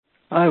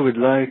I would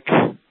like,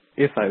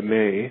 if I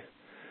may,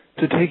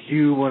 to take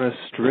you on a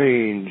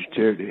strange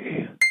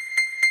journey.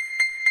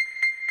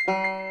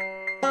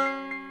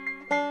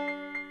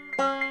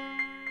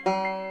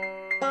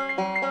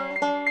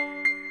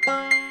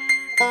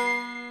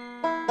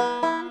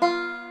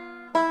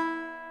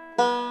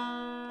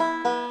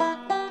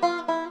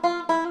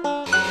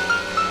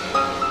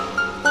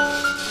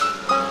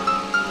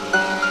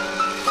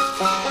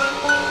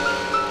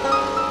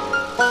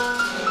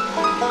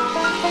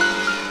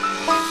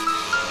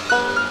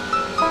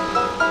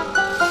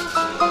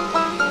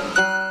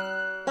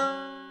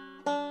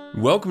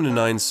 Welcome to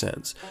 9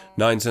 Cents.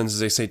 9 Cents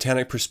is a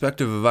satanic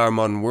perspective of our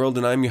modern world,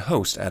 and I'm your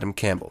host, Adam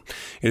Campbell.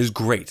 It is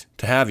great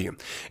to have you.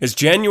 It's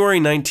January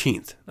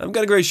 19th. I've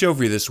got a great show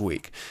for you this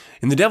week.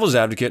 In The Devil's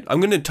Advocate, I'm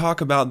going to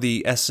talk about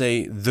the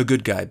essay The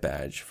Good Guy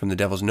Badge from The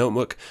Devil's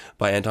Notebook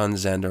by Anton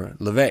Szandor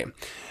LaVey.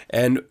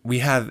 And we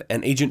have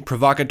an Agent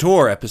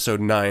Provocateur, episode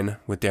 9,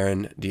 with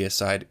Darren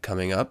Deicide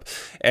coming up.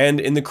 And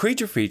in the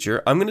Creature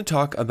Feature, I'm going to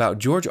talk about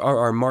George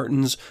R.R.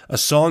 Martin's A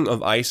Song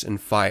of Ice and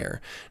Fire.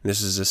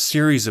 This is a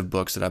series of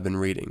books that I've been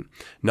reading,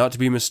 not to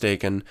be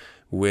mistaken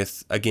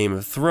with A Game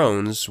of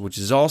Thrones, which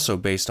is also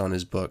based on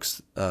his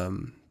books,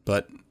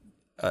 but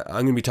I'm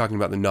going to be talking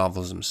about the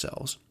novels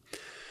themselves.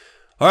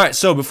 All right,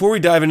 so before we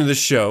dive into the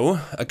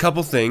show, a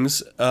couple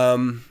things.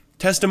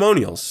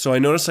 Testimonials. So I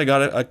noticed I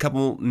got a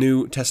couple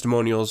new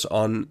testimonials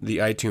on the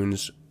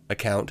iTunes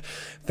account.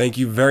 Thank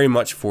you very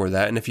much for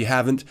that. And if you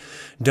haven't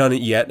done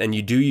it yet and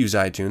you do use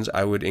iTunes,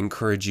 I would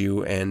encourage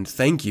you and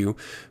thank you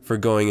for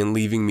going and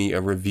leaving me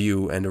a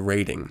review and a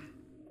rating.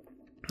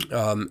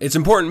 It's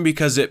important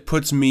because it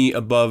puts me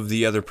above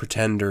the other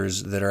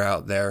pretenders that are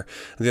out there,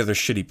 the other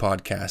shitty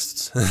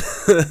podcasts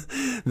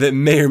that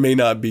may or may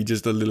not be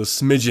just a little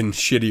smidgen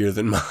shittier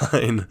than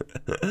mine.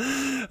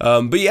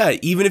 But yeah,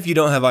 even if you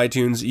don't have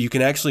iTunes, you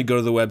can actually go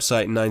to the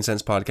website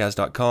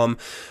 9centspodcast.com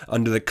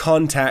under the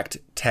Contact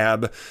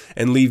tab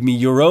and leave me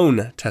your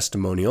own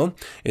testimonial.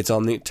 It's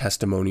on the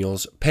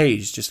testimonials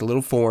page, just a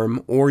little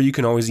form, or you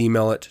can always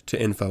email it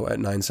to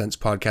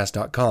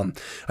info@9centspodcast.com.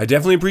 I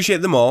definitely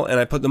appreciate them all, and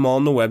I put them all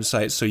on the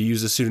website, so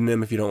use a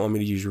pseudonym if you don't want me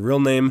to use your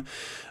real name.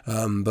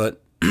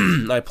 But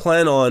I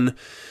plan on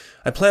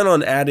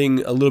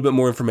adding a little bit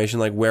more information,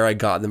 like where I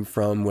got them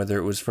from, whether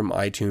it was from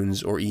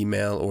iTunes or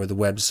email or the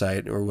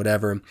website or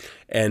whatever,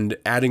 and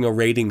adding a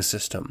rating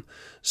system.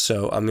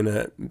 So I'm going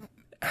to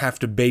have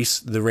to base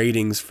the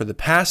ratings for the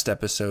past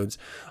episodes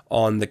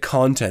on the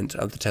content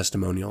of the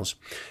testimonials.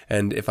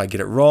 And if I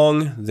get it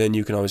wrong, then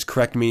you can always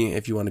correct me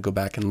if you want to go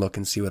back and look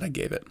and see what I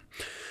gave it.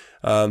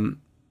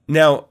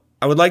 Now,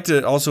 I would like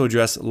to also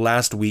address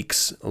last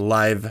week's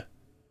live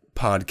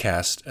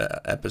podcast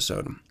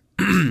episode.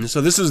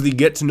 So this is the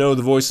Get to Know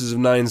the Voices of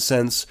 9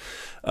 Cents,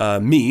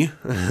 me,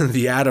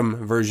 the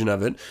Adam version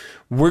of it.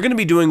 We're going to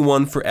be doing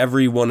one for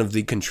every one of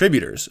the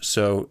contributors.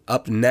 So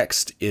up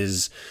next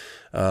is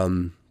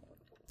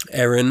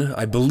Aaron.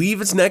 I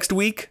believe it's next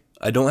week.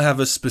 I don't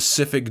have a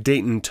specific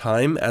date and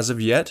time as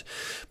of yet,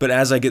 but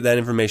as I get that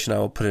information, I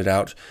will put it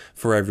out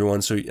for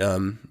everyone so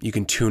you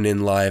can tune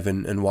in live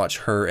and watch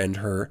her and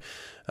her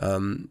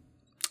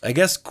I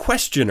guess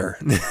questioner,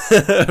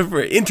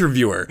 for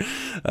interviewer,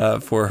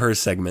 for her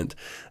segment.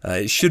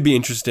 It should be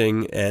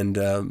interesting, and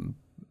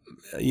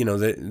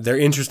they're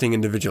interesting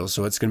individuals,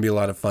 so it's going to be a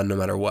lot of fun no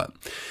matter what.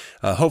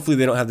 Hopefully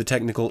they don't have the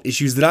technical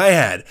issues that I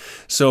had.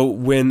 So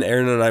when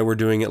Aaron and I were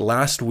doing it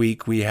last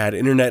week, we had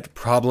internet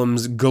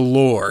problems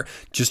galore.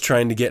 Just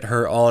trying to get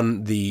her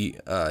on the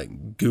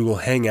Google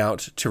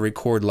Hangout to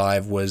record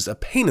live was a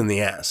pain in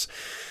the ass.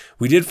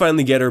 We did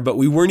finally get her, but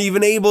we weren't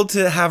even able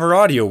to have her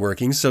audio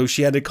working, so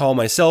she had to call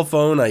my cell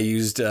phone. I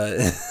used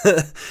I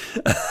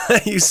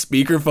used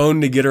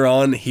speakerphone to get her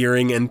on,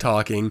 hearing and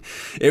talking.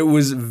 It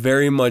was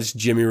very much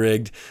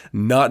jimmy-rigged,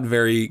 not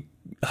very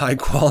high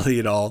quality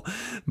at all,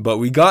 but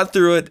we got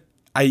through it.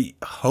 I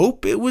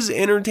hope it was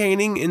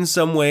entertaining in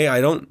some way.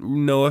 I don't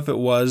know if it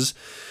was.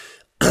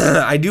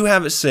 I do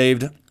have it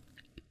saved.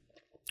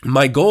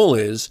 My goal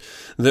is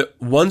that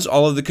once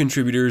all of the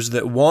contributors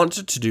that want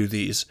to do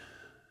these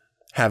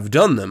have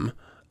done them,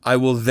 I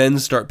will then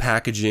start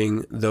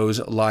packaging those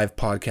live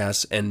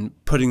podcasts and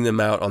putting them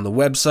out on the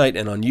website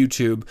and on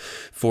YouTube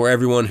for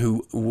everyone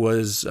who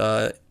was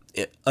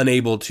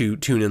unable to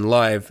tune in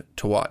live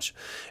to watch.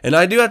 And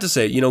I do have to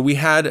say, we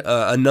had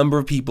a number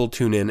of people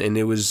tune in, and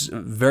it was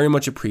very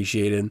much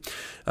appreciated.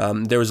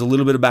 There was a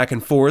little bit of back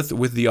and forth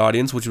with the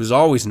audience, which was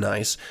always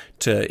nice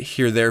to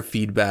hear their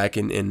feedback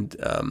and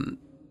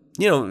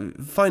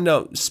find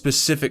out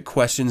specific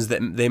questions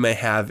that they may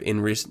have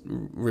in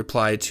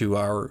reply to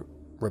our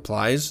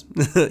replies,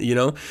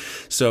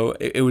 So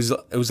it was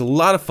a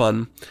lot of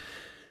fun,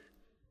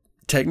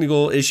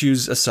 technical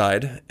issues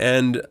aside,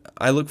 and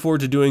I look forward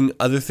to doing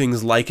other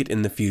things like it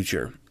in the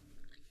future.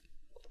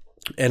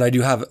 And I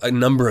do have a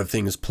number of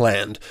things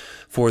planned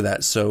for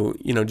that. So,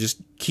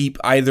 just keep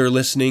either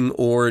listening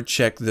or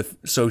check the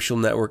social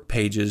network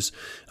pages,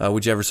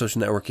 whichever social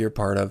network you're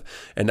part of,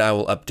 and I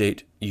will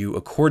update you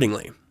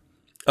accordingly.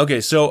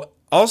 Okay, so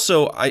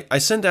Also, I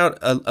sent out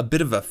a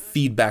bit of a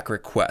feedback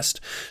request.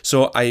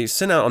 So I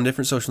sent out on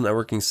different social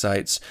networking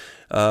sites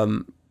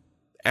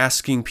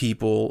asking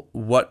people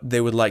what they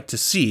would like to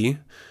see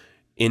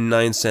in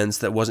 9 cents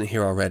that wasn't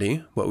here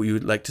already, what we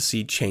would like to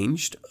see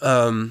changed,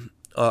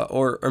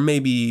 or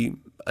maybe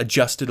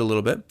adjusted a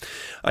little bit.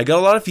 I got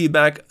a lot of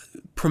feedback.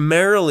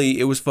 Primarily,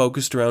 it was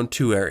focused around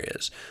 2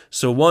 areas.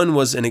 So one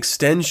was an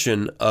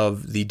extension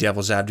of the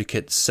Devil's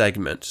Advocate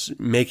segment,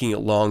 making it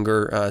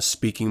longer,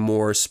 speaking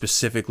more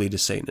specifically to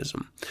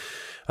Satanism.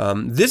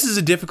 This is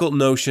a difficult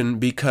notion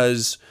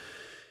because,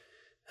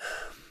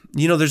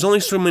 there's only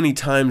so many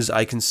times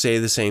I can say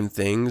the same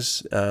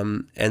things,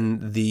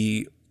 and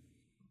the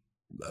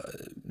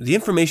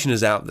information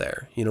is out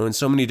there, in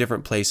so many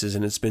different places,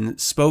 and it's been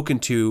spoken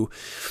to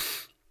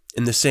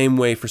in the same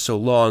way for so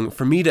long.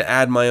 For me to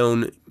add my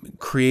own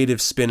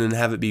creative spin and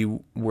have it be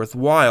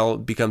worthwhile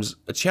becomes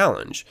a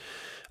challenge.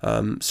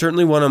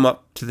 Certainly one I'm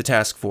up to the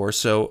task for,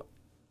 so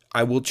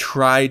I will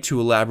try to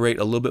elaborate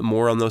a little bit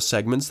more on those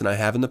segments than I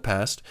have in the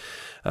past.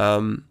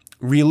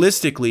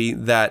 Realistically,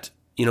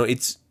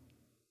 it's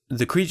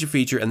the Creature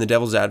Feature and the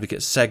Devil's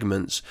Advocate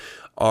segments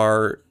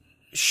are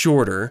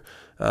shorter,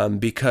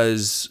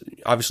 because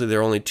obviously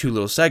there are only 2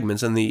 little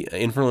segments, and the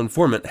Infernal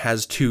Informant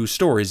has 2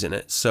 stories in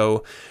it.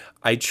 So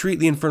I treat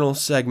the Infernal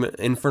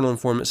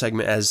Informant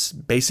segment as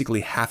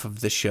basically half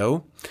of the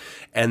show,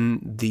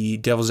 and the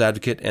Devil's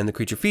Advocate and the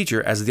Creature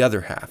Feature as the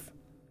other half,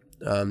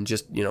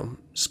 just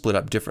split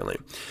up differently.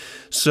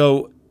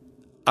 So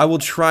I will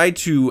try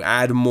to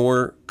add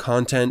more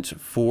content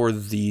for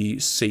the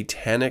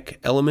satanic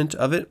element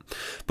of it.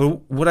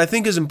 But what I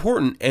think is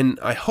important, and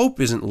I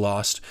hope isn't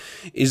lost,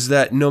 is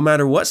that no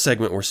matter what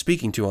segment we're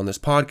speaking to on this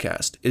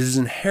podcast, it is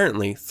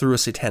inherently through a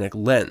satanic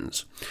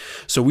lens.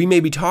 So we may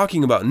be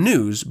talking about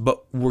news,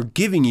 but we're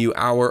giving you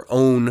our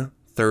own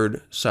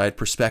third side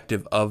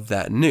perspective of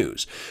that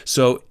news.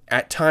 So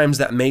at times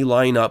that may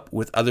line up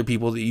with other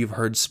people that you've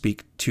heard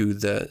speak to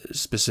the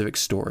specific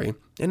story,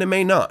 and it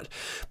may not.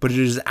 But it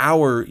is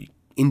our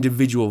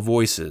individual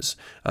voices,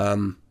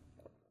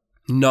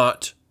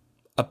 not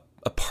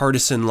a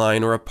partisan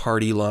line or a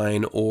party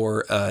line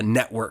or a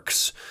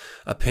network's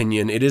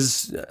opinion. It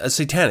is a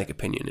satanic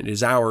opinion. It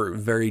is our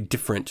very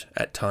different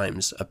at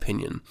times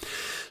opinion.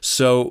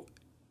 So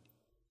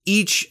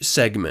each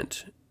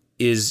segment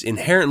is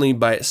inherently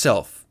by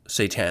itself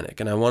satanic,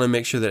 and I want to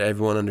make sure that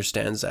everyone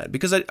understands that,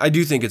 because I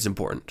do think it's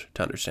important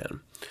to understand.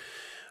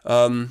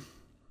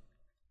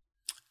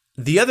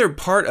 The other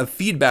part of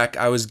feedback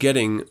I was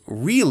getting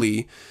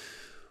really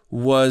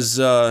was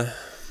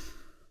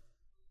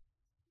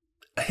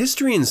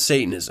history and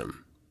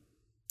Satanism.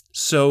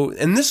 So,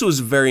 and this was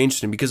very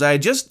interesting because I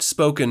had just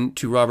spoken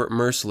to Robert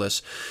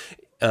Merciless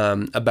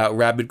about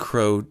Rabid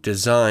Crow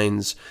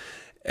Designs,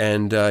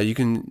 and you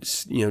can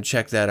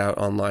check that out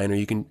online, or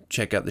you can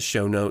check out the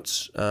show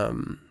notes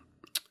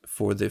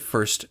for the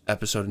first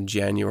episode in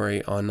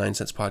January on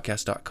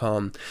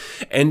 9centspodcast.com.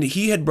 And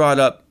he had brought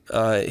up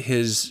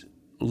his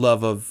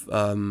love of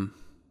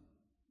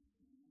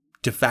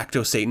de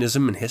facto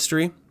Satanism in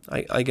history,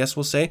 I guess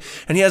we'll say.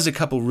 And he has a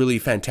couple really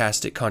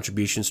fantastic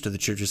contributions to the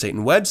Church of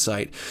Satan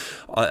website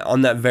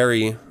on that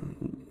very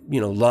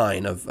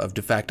line of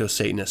de facto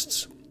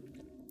Satanists.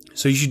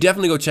 So you should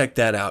definitely go check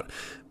that out.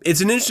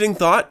 It's an interesting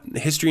thought,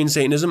 history and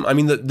Satanism. I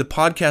mean, the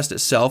podcast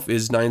itself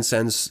is 9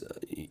 cents,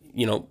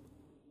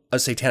 a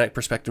satanic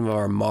perspective of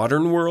our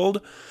modern world.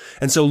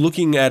 And so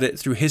looking at it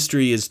through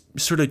history is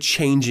sort of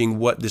changing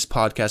what this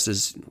podcast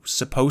is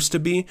supposed to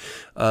be,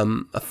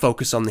 a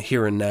focus on the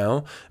here and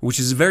now, which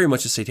is very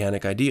much a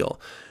satanic ideal.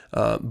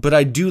 But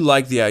I do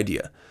like the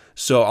idea.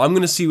 So I'm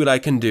going to see what I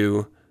can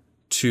do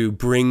to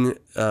bring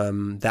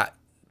that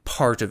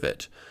part of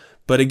it.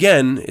 But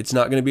again, it's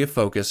not going to be a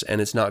focus,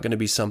 and it's not going to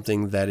be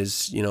something that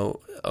is,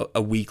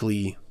 a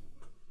weekly,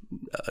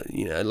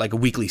 like a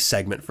weekly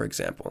segment, for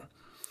example.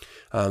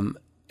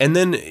 And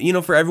then,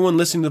 for everyone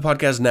listening to the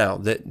podcast now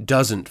that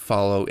doesn't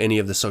follow any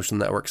of the social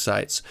network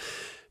sites,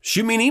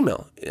 shoot me an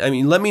email. I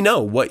mean, let me know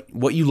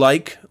what you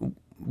like,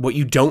 what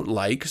you don't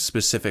like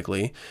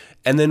specifically,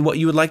 and then what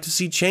you would like to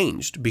see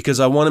changed, because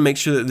I want to make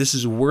sure that this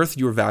is worth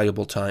your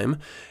valuable time.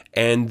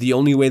 And the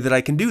only way that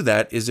I can do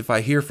that is if I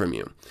hear from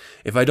you.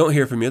 If I don't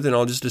hear from you, then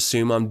I'll just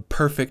assume I'm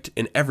perfect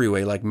in every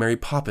way, like Mary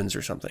Poppins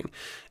or something.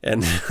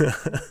 And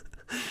that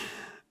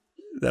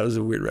was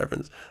a weird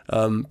reference.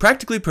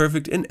 Practically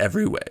perfect in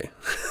every way.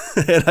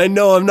 And I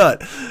know I'm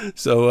not.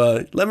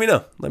 So let me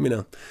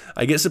know.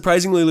 I get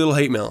surprisingly little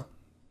hate mail.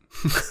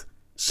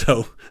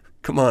 So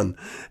come on,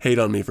 hate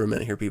on me for a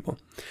minute here, people.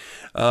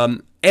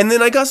 And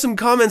then I got some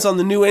comments on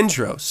the new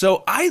intro.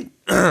 So I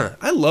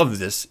love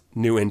this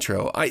new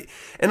intro. I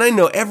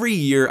know every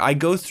year I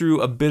go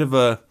through a bit of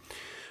a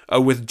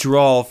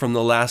withdrawal from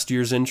the last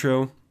year's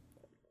intro.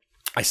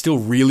 I still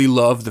really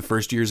love the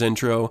first year's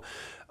intro.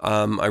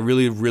 I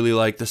really, really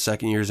like the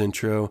second year's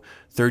intro.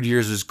 Third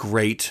year's is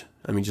great.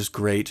 I mean, just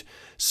great.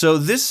 So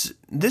this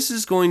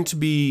is going to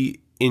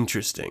be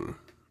interesting.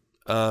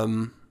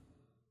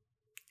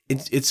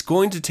 it's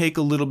going to take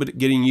a little bit of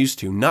getting used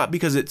to. Not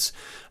because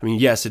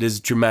yes, it is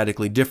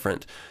dramatically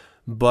different,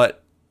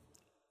 but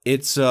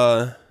it's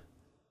a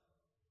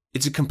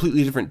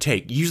completely different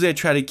take. Usually I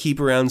try to keep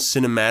around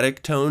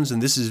cinematic tones,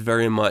 and this is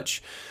very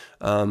much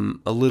a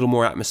little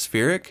more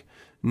atmospheric,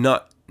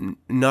 not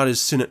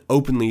as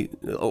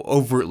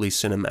overtly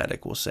cinematic,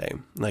 we'll say,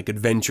 like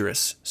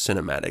adventurous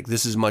cinematic.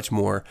 This is much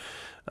more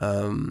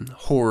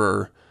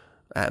horror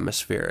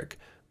atmospheric.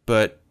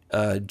 But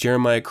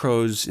Jeremiah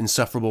Crow's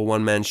insufferable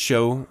one-man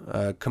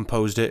show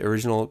composed it,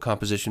 original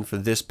composition for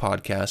this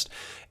podcast,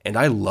 and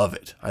I love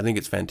it. I think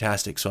it's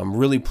fantastic. So I'm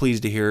really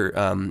pleased to hear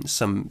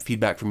some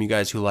feedback from you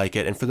guys who like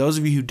it. And for those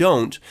of you who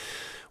don't,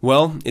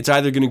 well, it's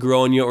either going to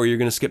grow on you, or you're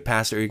going to skip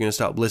past it, or you're going to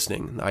stop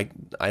listening.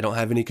 I don't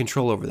have any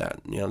control over that.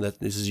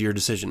 This is your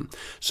decision.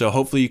 So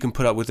hopefully you can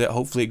put up with it.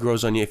 Hopefully it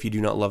grows on you if you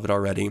do not love it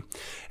already.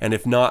 And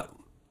if not,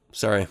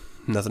 sorry,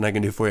 nothing I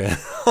can do for you.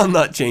 I'm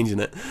not changing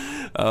it.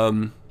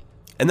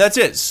 And that's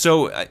it.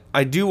 So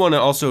I do want to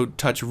also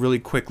touch really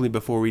quickly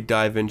before we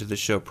dive into the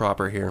show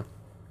proper here.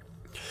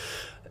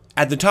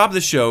 At the top of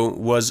the show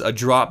was a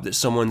drop that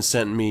someone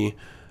sent me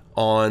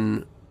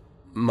on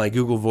my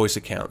Google Voice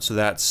account. So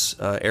that's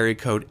area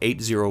code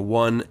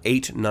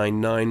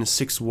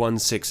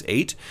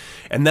 801-899-6168.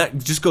 And that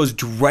just goes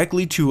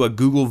directly to a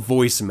Google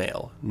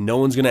voicemail. No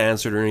one's going to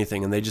answer it or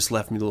anything, and they just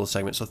left me the little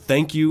segment. So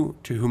thank you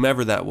to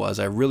whomever that was.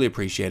 I really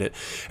appreciate it.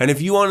 And if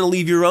you want to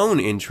leave your own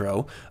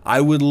intro, I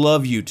would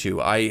love you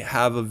to. I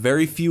have a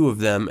very few of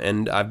them,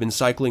 and I've been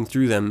cycling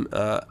through them.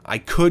 I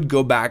could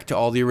go back to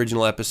all the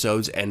original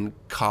episodes and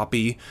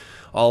copy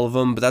all of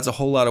them, but that's a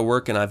whole lot of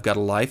work, and I've got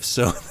a life,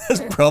 so that's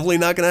probably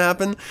not going to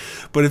happen.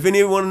 But if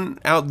anyone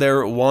out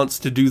there wants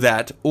to do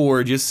that,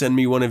 or just send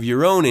me one of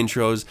your own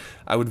intros,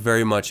 I would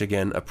very much,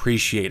 again,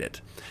 appreciate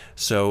it.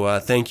 So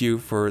thank you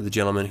for the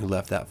gentleman who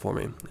left that for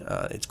me.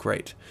 It's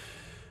great.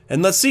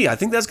 And let's see, I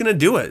think that's going to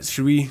do it.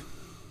 Should we?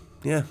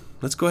 Yeah,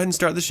 let's go ahead and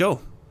start the show.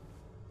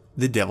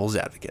 The Devil's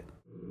Advocate.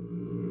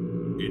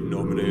 In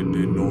nomine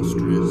de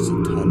nostris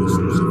Satanis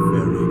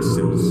Luciferi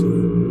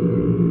Excelsior.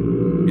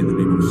 In the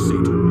name of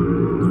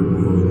Satan, the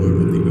ruler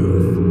of the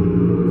earth,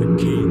 the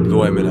king.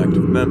 Though I am an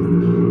active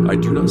member, I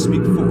do not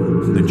speak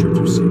for the Church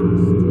of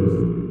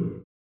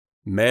Satan.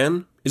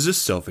 Man is a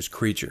selfish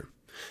creature.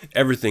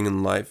 Everything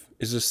in life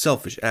is a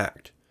selfish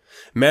act.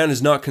 Man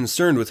is not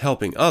concerned with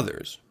helping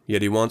others,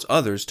 yet he wants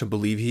others to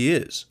believe he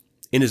is.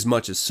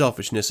 Inasmuch as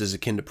selfishness is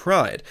akin to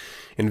pride,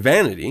 and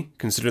vanity,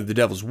 considered the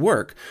devil's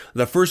work,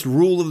 the first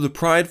rule of the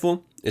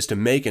prideful is to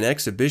make an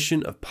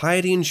exhibition of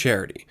piety and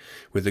charity,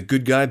 with a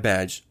good guy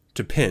badge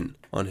to pin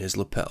on his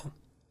lapel.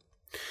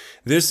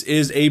 This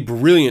is a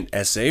brilliant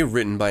essay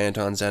written by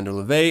Anton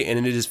Szandor LaVey,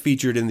 and it is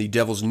featured in The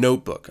Devil's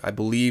Notebook. I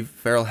believe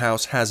Feral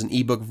House has an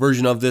ebook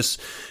version of this,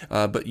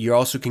 but you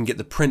also can get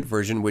the print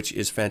version, which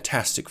is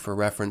fantastic for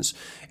reference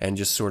and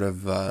just sort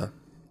of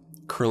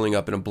curling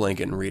up in a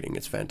blanket and reading.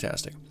 It's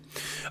fantastic.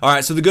 All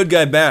right, so the good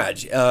guy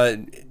badge.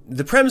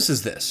 The premise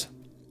is this.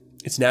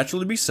 It's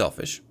natural to be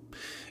selfish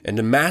and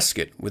to mask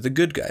it with a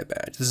good guy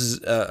badge. This is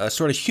a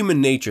sort of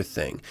human nature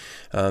thing.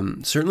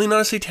 Certainly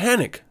not a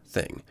satanic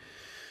thing.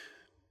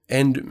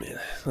 And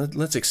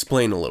let's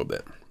explain a little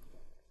bit.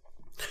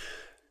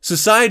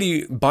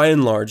 Society, by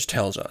and large,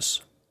 tells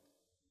us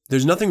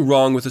there's nothing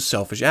wrong with a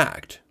selfish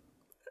act.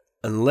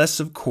 Unless,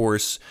 of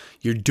course,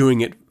 you're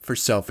doing it for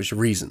selfish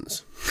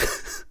reasons.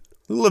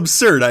 A little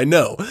absurd, I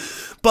know.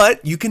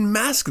 But you can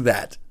mask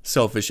that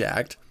selfish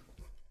act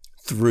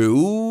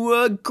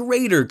through a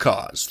greater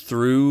cause,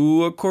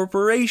 through a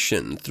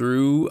corporation,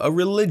 through a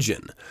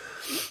religion.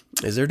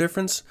 Is there a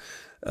difference?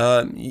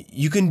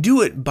 You can do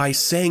it by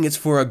saying it's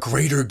for a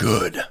greater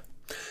good,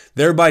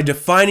 thereby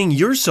defining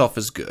yourself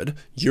as good.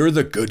 You're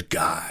the good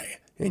guy,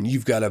 and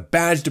you've got a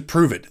badge to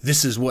prove it.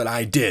 This is what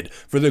I did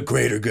for the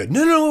greater good.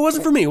 No, it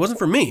wasn't for me. It wasn't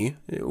for me.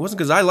 It wasn't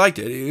because I liked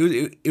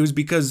it. It was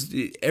because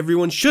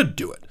everyone should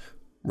do it,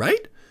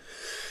 right?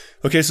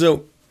 Okay,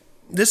 so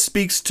this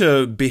speaks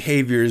to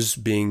behaviors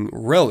being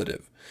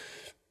relative.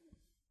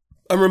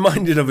 I'm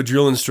reminded of a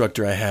drill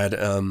instructor I had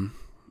in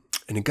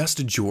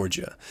Augusta,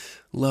 Georgia.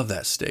 Love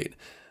that state,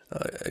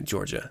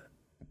 Georgia.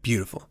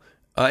 Beautiful.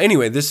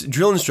 Anyway, this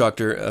drill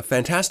instructor, a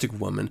fantastic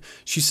woman,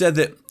 she said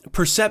that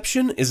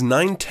perception is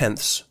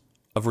 9/10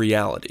 of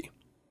reality.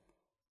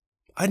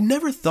 I'd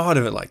never thought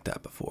of it like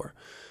that before.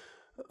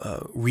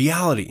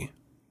 Reality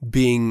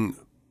being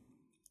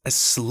a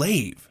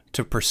slave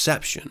to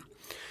perception.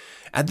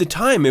 At the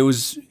time, it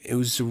was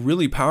a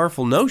really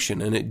powerful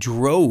notion, and it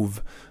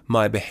drove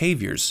my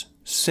behaviors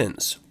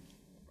since.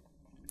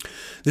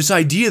 This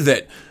idea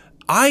that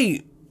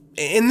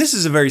and this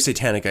is a very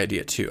satanic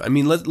idea too. I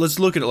mean, let's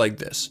look at it like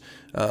this.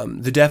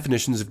 The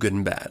definitions of good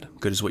and bad.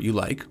 Good is what you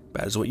like,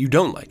 bad is what you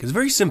don't like. It's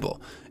very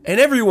simple, and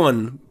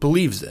everyone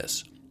believes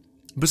this.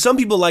 But some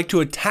people like to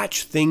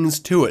attach things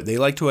to it. They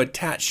like to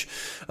attach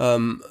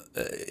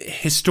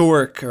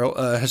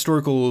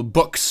historical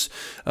books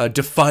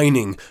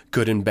defining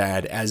good and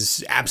bad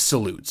as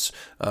absolutes.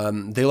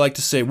 They like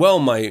to say, well,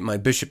 my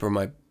bishop or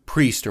my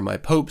priest or my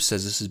pope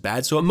says this is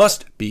bad, so it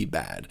must be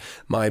bad.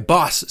 My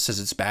boss says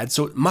it's bad,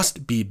 so it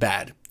must be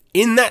bad.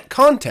 In that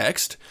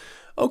context,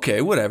 okay,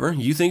 whatever.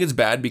 You think it's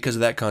bad because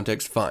of that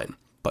context, fine.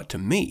 But to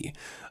me,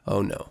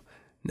 oh no,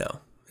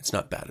 it's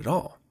not bad at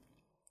all.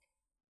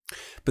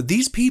 But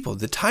these people,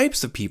 the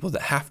types of people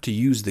that have to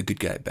use the good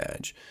guy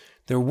badge,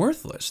 they're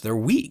worthless, they're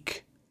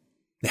weak.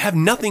 They have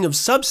nothing of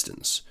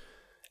substance.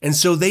 And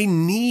so they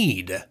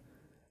need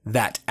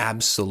that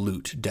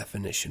absolute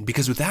definition,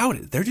 because without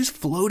it, they're just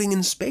floating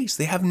in space.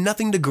 They have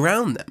nothing to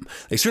ground them.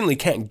 They certainly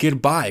can't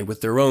get by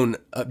with their own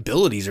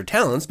abilities or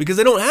talents because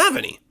they don't have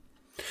any.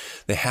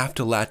 They have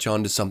to latch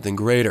on to something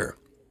greater.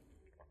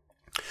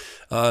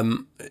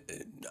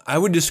 I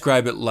would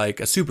describe it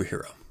like a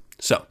superhero.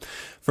 So,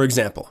 for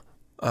example,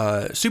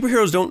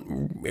 superheroes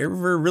don't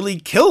ever really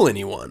kill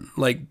anyone.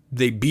 Like,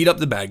 they beat up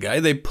the bad guy,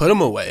 they put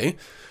him away.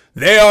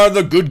 They are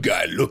the good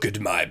guy. Look at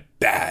my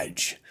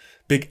badge.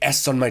 Big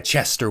S on my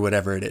chest or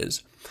whatever it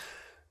is.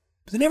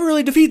 But they never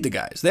really defeat the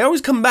guys. They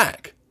always come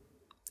back.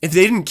 If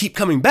they didn't keep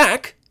coming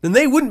back, then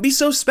they wouldn't be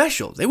so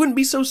special. They wouldn't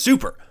be so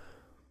super.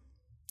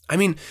 I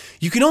mean,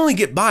 you can only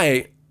get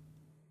by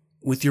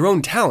with your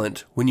own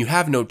talent when you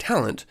have no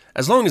talent,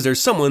 as long as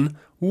there's someone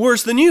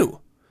worse than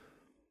you.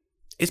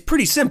 It's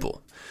pretty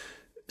simple.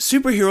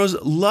 Superheroes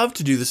love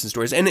to do this in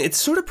stories, and it's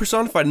sort of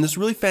personified in this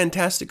really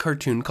fantastic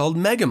cartoon called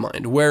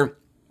Megamind, where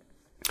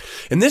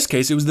in this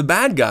case, it was the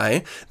bad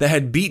guy that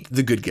had beat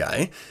the good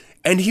guy,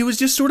 and he was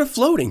just sort of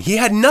floating. He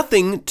had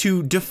nothing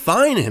to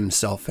define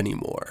himself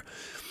anymore.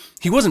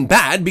 He wasn't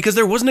bad because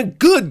there wasn't a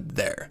good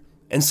there.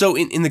 And so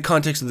in the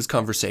context of this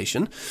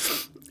conversation,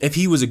 if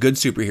he was a good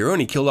superhero and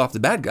he killed off the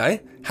bad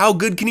guy, how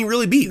good can he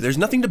really be? There's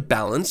nothing to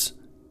balance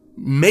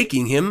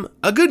making him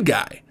a good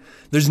guy.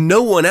 There's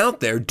no one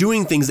out there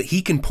doing things that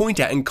he can point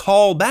at and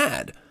call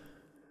bad.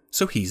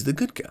 So he's the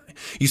good guy.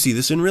 You see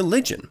this in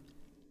religion.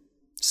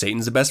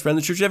 Satan's the best friend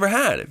the church ever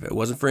had. If it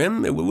wasn't for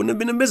him, it wouldn't have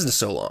been in business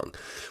so long.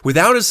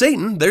 Without a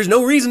Satan, there's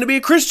no reason to be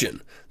a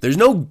Christian. There's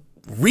no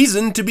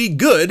reason to be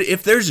good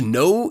if there's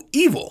no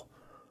evil.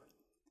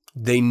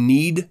 They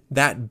need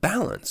that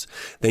balance.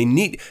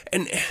 The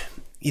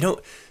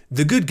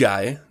good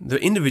guy, the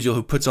individual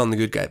who puts on the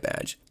good guy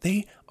badge,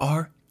 they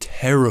are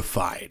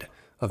terrified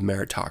of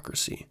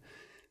meritocracy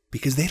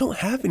because they don't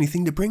have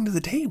anything to bring to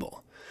the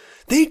table.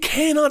 They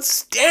cannot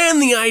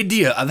stand the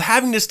idea of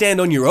having to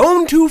stand on your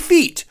own 2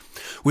 feet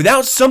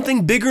without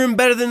something bigger and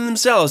better than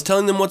themselves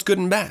telling them what's good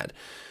and bad.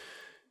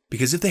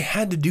 Because if they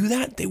had to do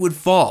that, they would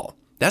fall.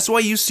 That's why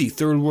you see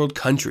third world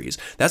countries.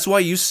 That's why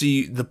you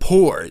see the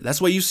poor. That's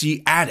why you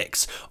see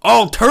addicts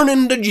all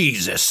turning to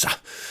Jesus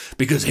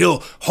because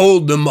he'll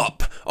hold them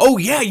up. Oh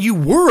yeah, you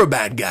were a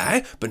bad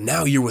guy, but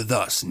now you're with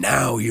us.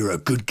 Now you're a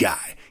good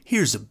guy.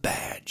 Here's a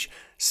badge.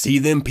 See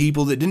them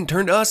people that didn't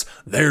turn to us?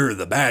 They're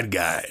the bad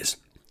guys.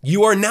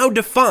 You are now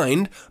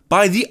defined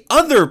by the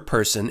other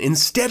person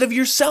instead of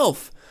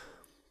yourself.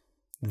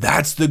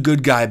 That's the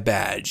good guy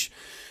badge.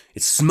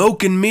 It's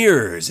smoke and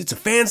mirrors. It's a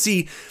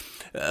fancy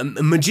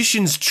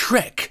magician's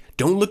trick.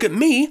 Don't look at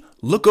me.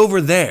 Look over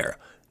there.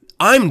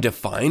 I'm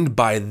defined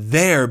by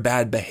their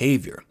bad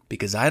behavior.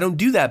 Because I don't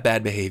do that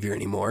bad behavior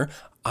anymore.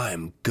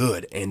 I'm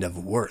good and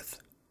of worth.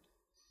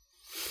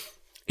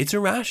 It's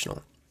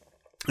irrational.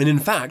 And in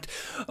fact,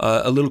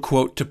 a little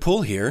quote to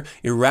pull here,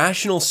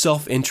 irrational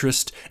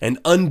self-interest and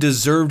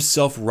undeserved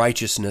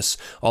self-righteousness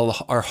all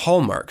are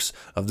hallmarks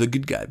of the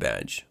good guy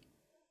badge.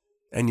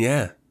 And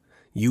yeah,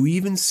 you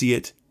even see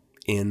it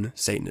in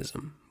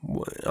Satanism.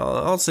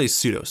 I'll say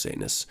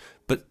pseudo-Satanists,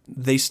 but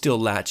they still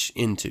latch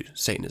into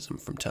Satanism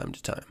from time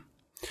to time.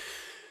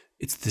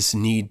 It's this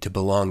need to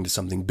belong to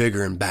something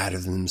bigger and badder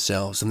than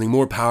themselves, something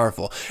more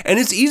powerful. And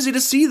it's easy to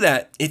see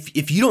that.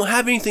 If you don't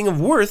have anything of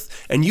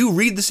worth and you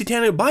read the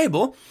Satanic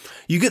Bible,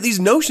 you get these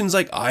notions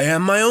like, I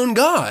am my own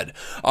God.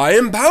 I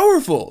am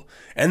powerful.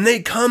 And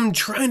they come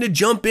trying to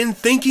jump in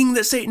thinking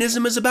that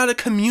Satanism is about a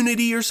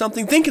community or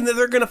something, thinking that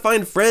they're going to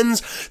find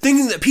friends,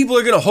 thinking that people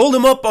are going to hold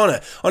them up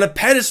on a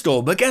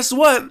pedestal. But guess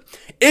what?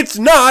 It's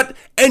not,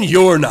 and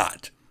you're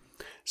not.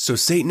 So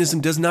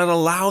Satanism does not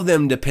allow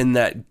them to pin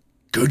that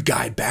good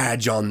guy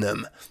badge on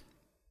them.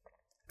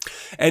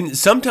 And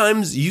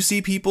sometimes you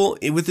see people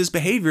with this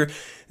behavior,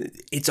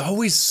 it's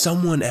always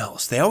someone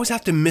else. They always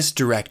have to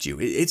misdirect you.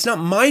 It's not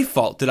my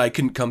fault that I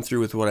couldn't come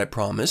through with what I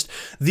promised.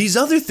 These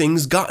other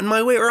things got in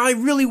my way, or I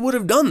really would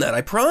have done that,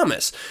 I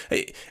promise.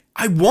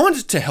 I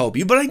want to help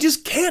you, but I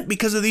just can't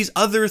because of these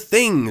other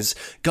things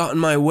got in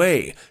my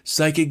way.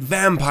 Psychic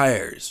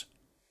vampires.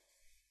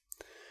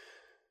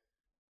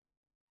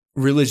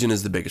 Religion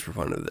is the biggest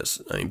proponent of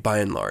this, I mean, by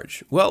and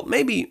large. Well,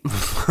 maybe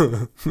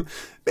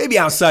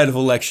outside of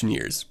election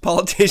years.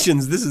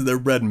 Politicians, this is their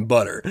bread and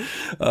butter.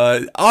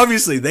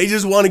 Obviously, they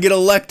just want to get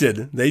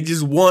elected. They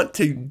just want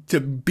to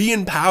be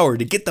in power,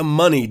 to get the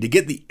money, to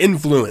get the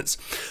influence.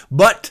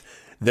 But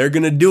they're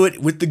going to do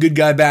it with the good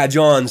guy badge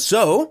on,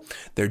 so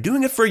they're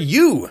doing it for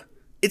you.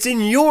 It's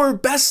in your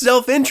best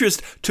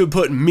self-interest to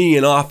put me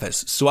in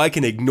office so I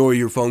can ignore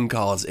your phone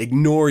calls,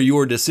 ignore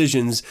your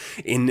decisions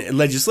in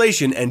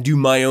legislation, and do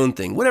my own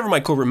thing, whatever my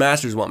corporate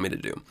masters want me to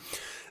do.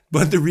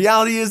 But the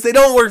reality is they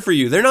don't work for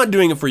you. They're not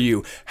doing it for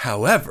you.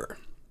 However,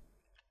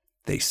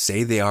 they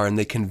say they are and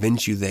they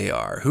convince you they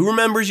are. Who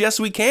remembers Yes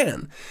We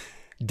Can?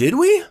 Did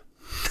we?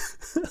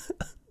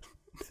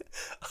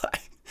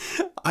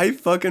 I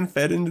fucking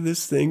fed into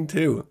this thing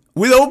too.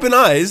 With open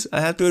eyes, I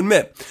have to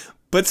admit.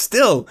 But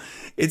still,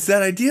 it's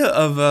that idea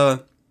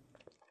of,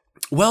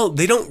 well,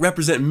 they don't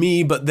represent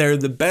me, but they're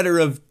the better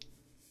of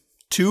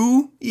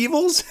two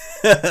evils?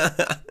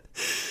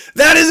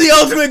 That is the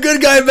ultimate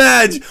good guy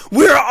badge.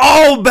 We're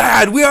all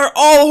bad. We are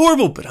all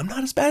horrible. But I'm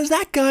not as bad as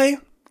that guy.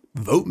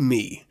 Vote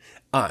me.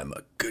 I'm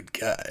a good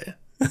guy.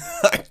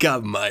 I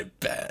got my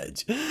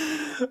badge.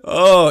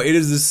 Oh, it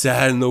is the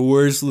sad and the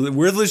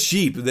worthless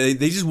sheep. They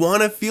just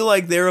want to feel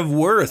like they're of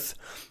worth.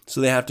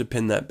 So they have to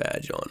pin that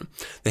badge on.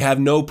 They have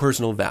no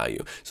personal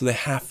value. So they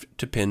have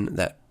to pin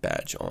that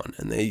badge on.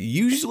 And they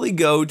usually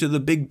go to the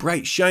big,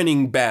 bright,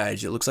 shining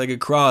badge. It looks like a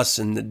cross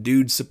and the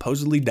dude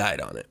supposedly died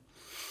on it.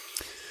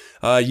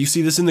 You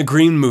see this in the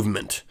green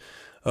movement.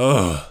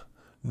 Oh,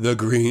 the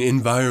green,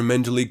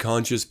 environmentally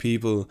conscious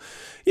people.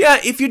 Yeah,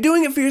 if you're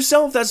doing it for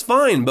yourself, that's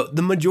fine. But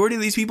the majority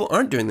of these people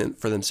aren't doing it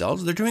for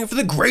themselves. They're doing it for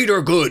the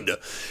greater good.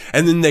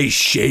 And then they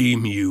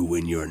shame you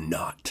when you're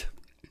not.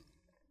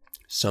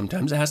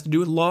 Sometimes it has to do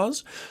with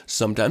laws.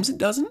 Sometimes it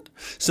doesn't.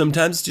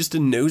 Sometimes it's just a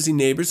nosy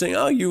neighbor saying,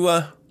 oh, you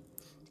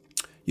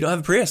don't have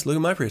a Prius. Look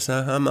at my Prius.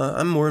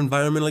 I'm more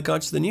environmentally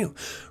conscious than you.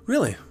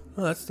 Really?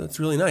 Well, that's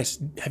really nice.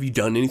 Have you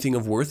done anything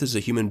of worth as a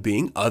human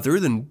being other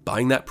than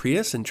buying that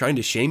Prius and trying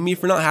to shame me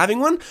for not having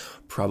one?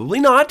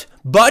 Probably not.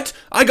 But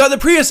I got the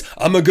Prius.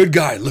 I'm a good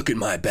guy. Look at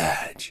my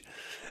badge.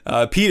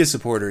 PETA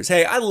supporters.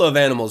 Hey, I love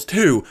animals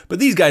too, but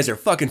these guys are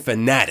fucking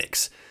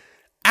fanatics.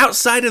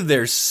 Outside of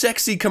their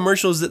sexy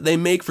commercials that they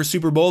make for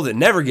Super Bowl that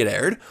never get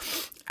aired,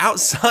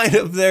 outside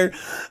of their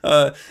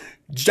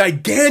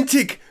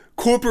gigantic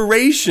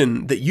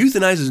corporation that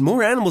euthanizes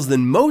more animals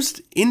than most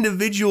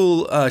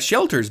individual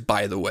shelters,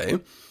 by the way,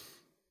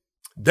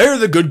 they're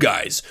the good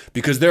guys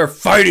because they're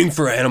fighting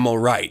for animal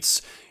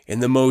rights in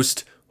the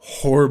most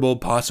horrible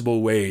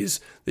possible ways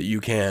that you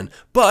can.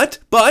 But,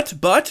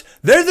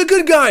 they're the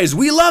good guys.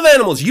 We love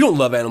animals. You don't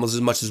love animals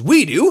as much as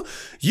we do.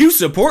 You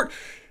support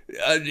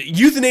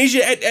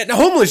euthanasia at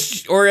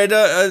homeless or at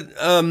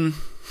animal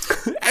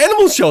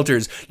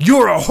shelters.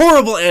 You're a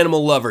horrible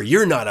animal lover.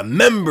 You're not a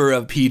member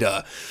of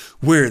PETA.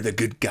 We're the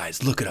good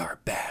guys. Look at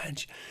our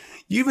badge.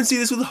 You even see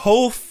this with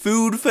whole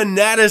food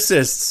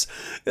fanaticists.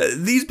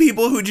 These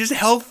people who just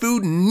health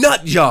food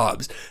nut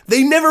jobs.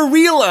 They never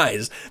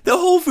realize that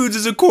Whole Foods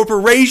is a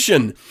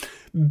corporation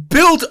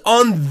built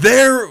on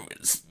their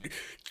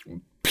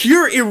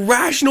pure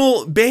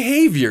irrational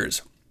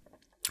behaviors.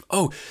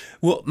 Oh,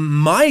 well,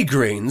 my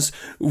grains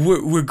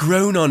were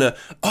grown on an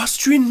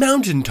Austrian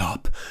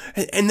mountaintop,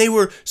 and they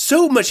were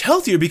so much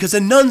healthier because a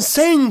nun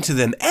sang to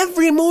them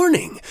every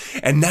morning.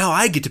 And now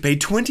I get to pay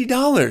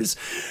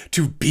 $20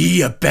 to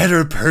be a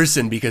better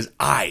person because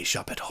I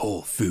shop at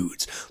Whole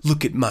Foods.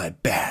 Look at my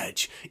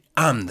badge.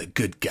 I'm the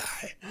good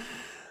guy.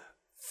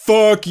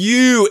 Fuck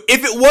you.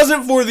 If it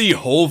wasn't for the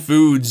Whole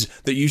Foods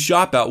that you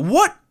shop at,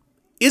 what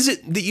is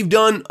it that you've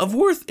done of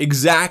worth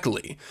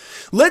exactly?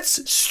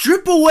 Let's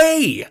strip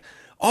away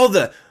all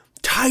the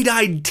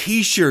tie-dyed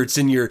t-shirts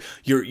and your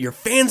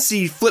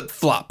fancy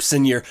flip-flops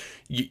and your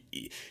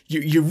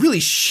really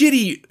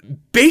shitty,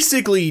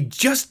 basically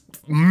just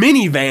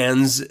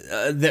minivans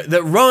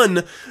that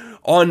run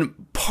on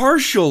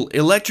partial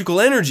electrical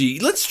energy.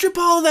 Let's strip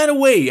all that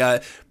away.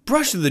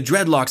 Brush the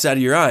dreadlocks out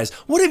of your eyes.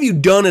 What have you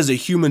done as a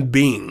human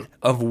being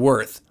of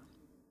worth?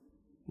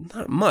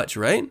 Not much,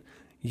 right?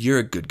 You're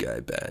a good guy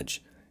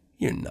badge.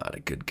 You're not a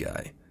good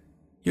guy.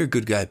 You're a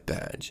good guy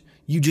badge.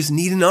 You just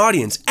need an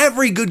audience.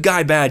 Every good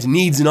guy badge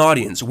needs an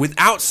audience.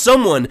 Without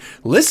someone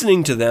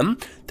listening to them,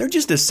 they're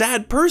just a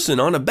sad person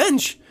on a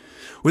bench.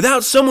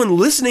 Without someone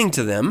listening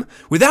to them,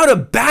 without a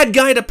bad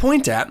guy to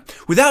point at,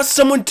 without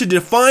someone to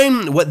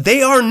define what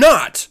they are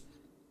not,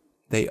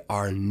 they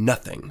are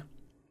nothing.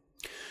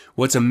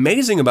 What's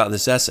amazing about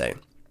this essay,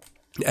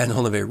 and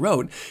Olivier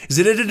wrote, is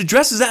that it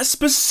addresses that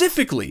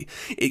specifically.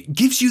 It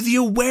gives you the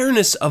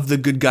awareness of the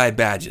good guy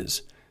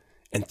badges.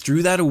 And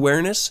through that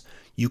awareness,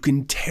 you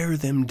can tear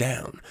them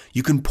down.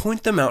 You can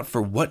point them out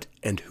for what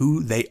and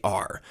who they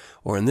are,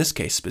 or in this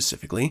case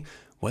specifically,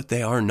 what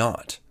they are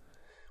not.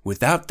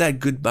 Without that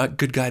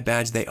good guy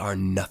badge, they are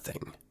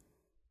nothing.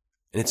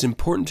 And it's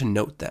important to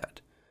note that.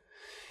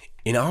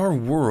 In our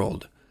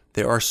world,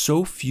 there are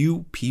so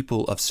few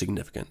people of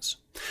significance.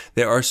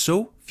 There are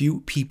so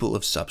few people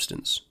of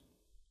substance.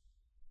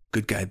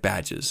 Good guy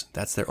badges,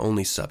 that's their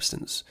only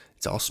substance.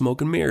 It's all smoke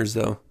and mirrors,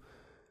 though.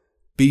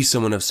 Be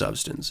someone of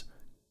substance.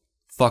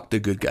 Fuck the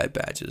good guy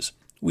badges.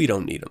 We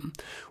don't need them.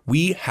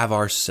 We have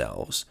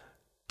ourselves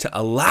to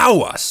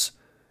allow us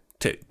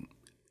to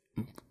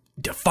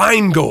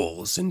define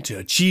goals and to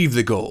achieve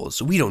the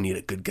goals. We don't need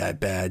a good guy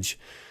badge.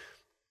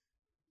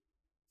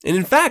 And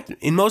in fact,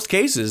 in most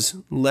cases,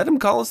 let him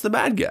call us the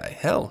bad guy.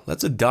 Hell,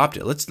 let's adopt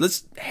it.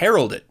 Let's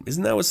herald it.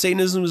 Isn't that what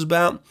Satanism is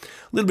about? A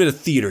little bit of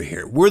theater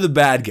here. We're the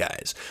bad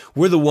guys.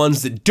 We're the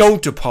ones that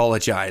don't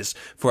apologize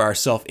for our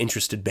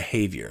self-interested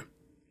behavior.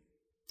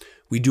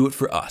 We do it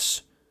for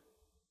us.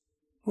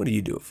 What do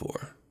you do it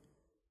for?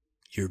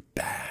 Your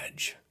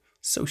badge.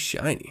 So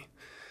shiny.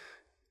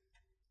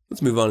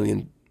 Let's move on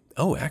to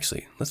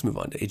let's move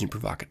on to Agent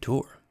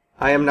Provocateur.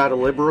 I am not a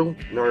liberal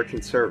nor a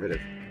conservative.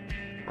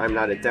 I am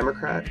not a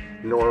Democrat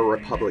nor a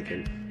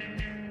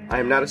Republican. I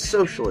am not a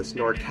socialist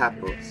nor a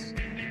capitalist.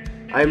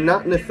 I am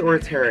not an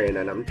authoritarian,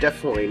 and I'm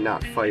definitely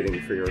not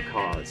fighting for your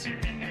cause.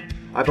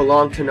 I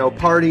belong to no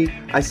party,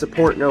 I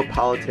support no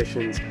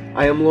politicians,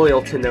 I am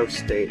loyal to no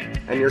state,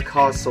 and your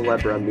cause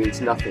célèbre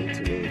means nothing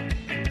to me.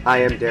 I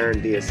am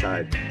Darren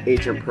Deicide,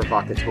 Agent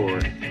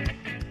Provocateur.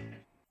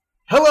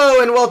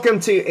 Hello and welcome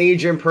to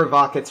Agent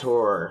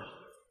Provocateur.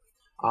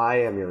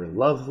 I am your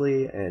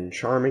lovely and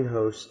charming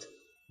host,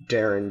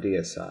 Darren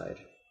Deicide.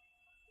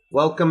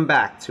 Welcome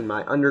back to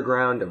my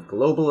underground of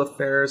global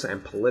affairs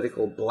and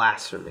political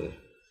blasphemy.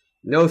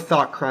 No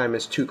thought crime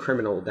is too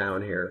criminal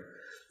down here.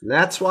 And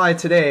that's why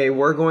today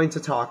we're going to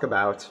talk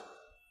about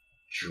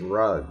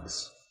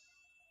drugs.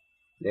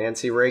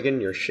 Nancy Reagan,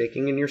 you're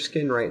shaking in your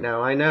skin right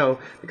now, I know,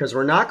 because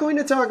we're not going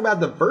to talk about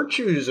the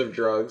virtues of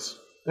drugs.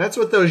 That's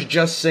what those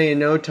just say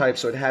no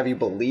types would have you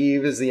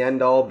believe is the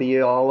end-all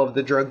be-all of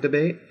the drug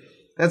debate.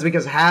 That's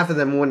because half of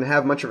them wouldn't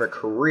have much of a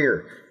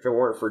career if it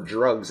weren't for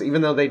drugs,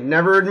 even though they'd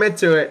never admit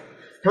to it.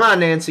 Come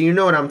on, Nancy, you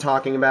know what I'm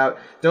talking about.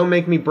 Don't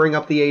make me bring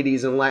up the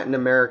 80s in Latin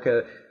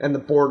America and the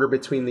border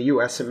between the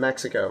U.S. and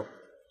Mexico.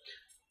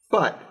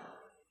 But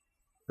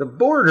the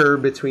border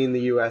between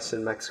the U.S.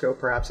 and Mexico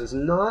perhaps is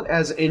not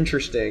as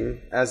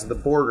interesting as the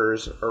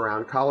borders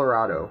around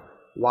Colorado,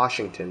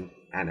 Washington,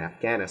 and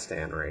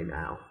Afghanistan right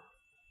now.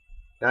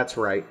 That's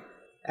right,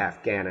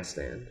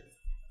 Afghanistan.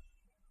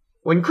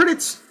 When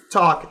critics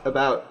talk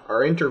about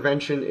our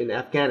intervention in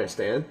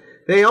Afghanistan,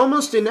 they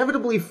almost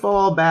inevitably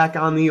fall back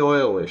on the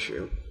oil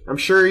issue. I'm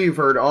sure you've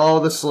heard all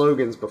the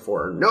slogans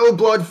before. No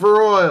blood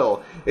for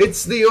oil.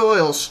 It's the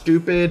oil,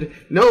 stupid.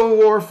 No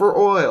war for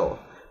oil.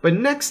 But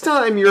next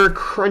time your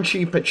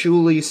crunchy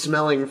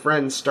patchouli-smelling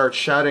friends start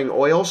shouting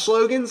oil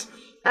slogans,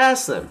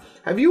 ask them,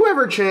 have you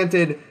ever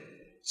chanted,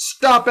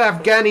 "Stop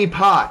Afghani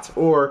pot,"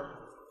 or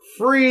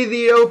 "Free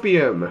the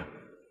opium"?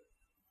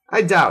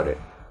 I doubt it.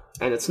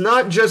 And it's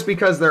not just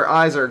because their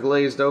eyes are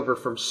glazed over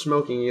from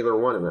smoking either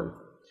one of them.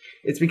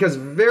 It's because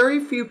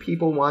very few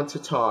people want to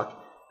talk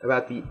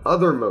about the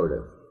other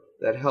motive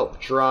that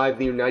helped drive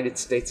the United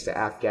States to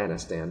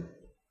Afghanistan.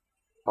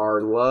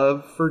 Our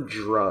love for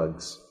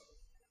drugs.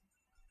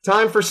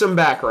 Time for some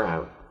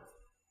background.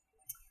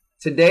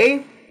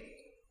 Today,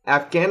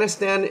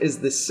 Afghanistan is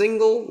the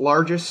single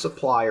largest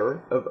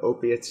supplier of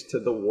opiates to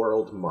the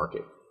world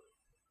market.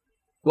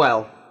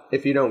 Well,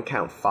 if you don't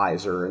count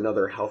Pfizer and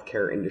other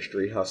healthcare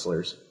industry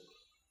hustlers.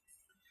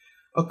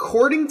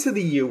 According to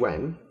the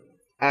UN,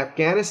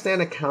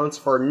 Afghanistan accounts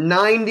for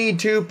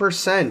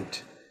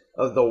 92%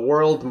 of the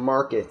world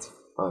market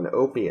on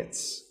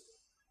opiates.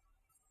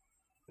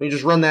 Let me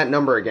just run that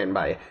number again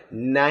by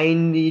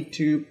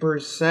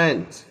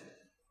 92%.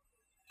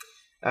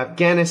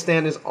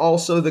 Afghanistan is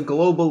also the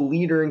global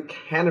leader in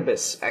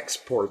cannabis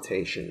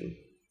exportation.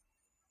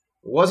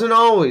 It wasn't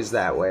always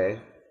that way.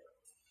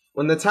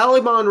 When the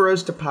Taliban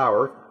rose to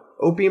power,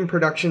 opium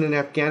production in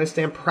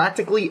Afghanistan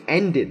practically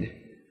ended.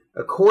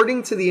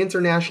 According to the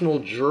International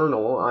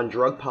Journal on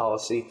Drug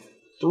Policy,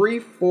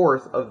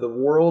 3/4 of the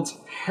world's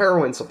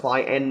heroin supply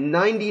and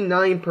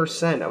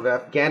 99% of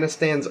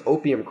Afghanistan's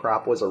opium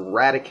crop was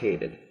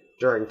eradicated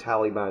during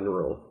Taliban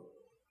rule.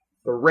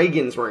 The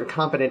Reagans were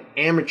incompetent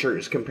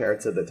amateurs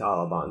compared to the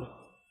Taliban.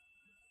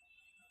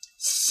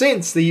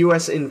 Since the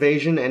U.S.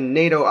 invasion and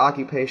NATO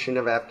occupation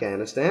of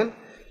Afghanistan,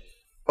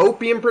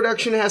 opium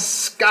production has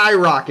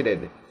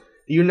skyrocketed.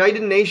 The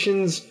United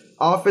Nations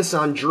Office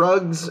on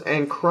Drugs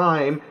and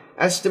Crime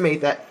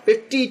estimate that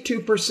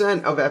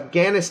 52% of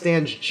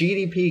Afghanistan's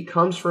GDP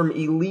comes from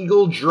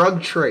illegal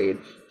drug trade.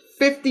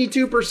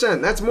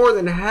 52%. That's more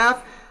than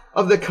half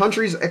of the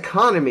country's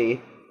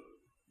economy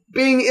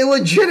being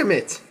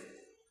illegitimate.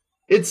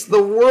 It's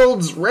the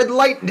world's red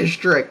light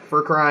district,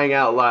 for crying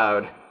out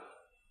loud.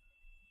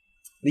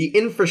 The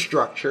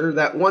infrastructure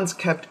that once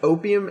kept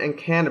opium and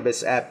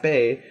cannabis at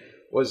bay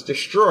was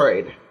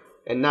destroyed,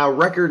 and now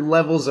record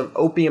levels of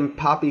opium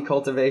poppy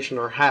cultivation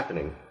are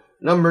happening.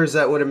 Numbers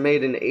that would have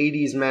made an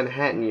 80s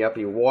Manhattan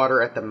yuppie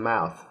water at the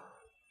mouth.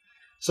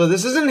 So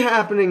this isn't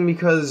happening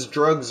because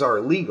drugs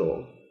are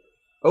legal.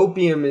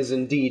 Opium is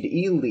indeed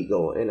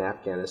illegal in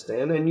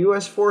Afghanistan, and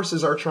U.S.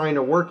 forces are trying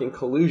to work in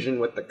collusion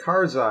with the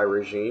Karzai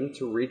regime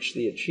to reach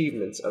the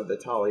achievements of the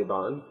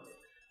Taliban,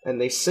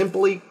 and they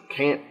simply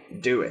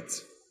can't do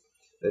it.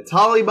 The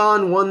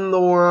Taliban won the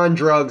war on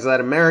drugs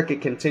that America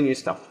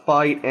continues to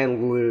fight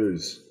and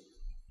lose.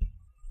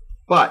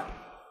 But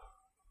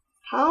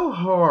how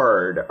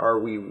hard are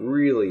we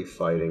really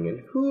fighting,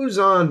 and who's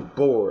on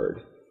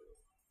board?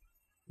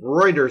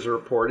 Reuters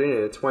reported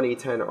in a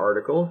 2010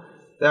 article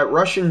that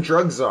Russian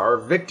drug czar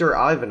Viktor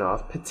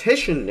Ivanov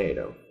petitioned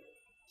NATO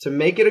to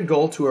make it a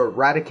goal to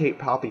eradicate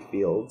poppy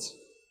fields,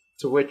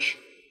 to which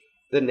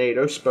the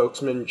NATO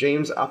spokesman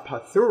James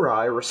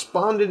Apathurai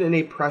responded in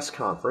a press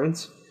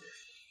conference,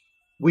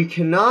 "We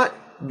cannot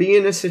be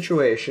in a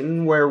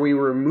situation where we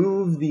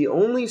remove the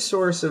only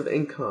source of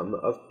income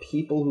of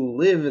people who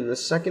live in the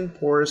second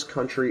poorest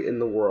country in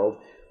the world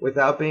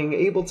without being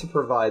able to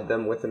provide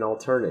them with an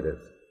alternative.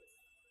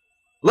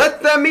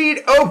 Let them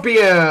eat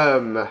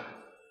opium!"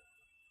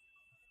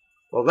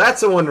 Well,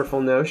 that's a wonderful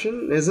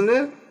notion, isn't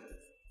it?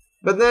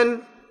 But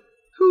then,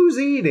 who's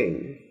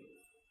eating?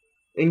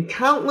 In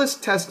countless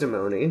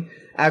testimony,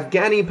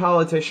 Afghani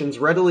politicians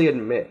readily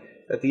admit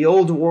that the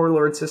old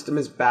warlord system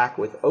is back,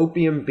 with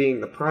opium being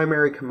the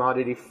primary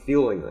commodity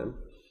fueling them.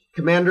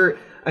 Commander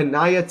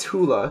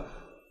Anayatullah,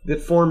 the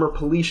former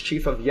police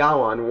chief of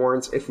Yawan,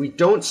 warns, if we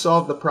don't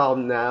solve the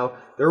problem now,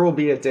 there will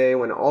be a day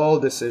when all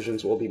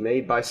decisions will be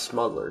made by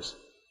smugglers.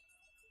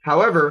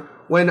 However,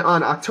 when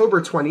on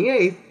October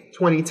 28th,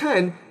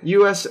 2010,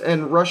 U.S.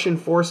 and Russian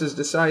forces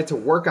decided to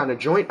work on a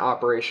joint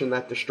operation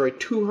that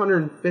destroyed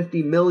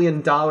 $250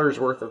 million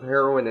worth of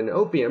heroin and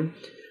opium,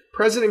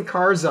 President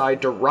Karzai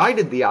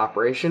derided the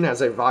operation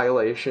as a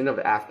violation of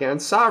Afghan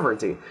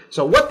sovereignty.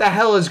 So what the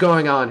hell is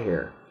going on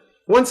here?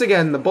 Once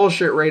again, the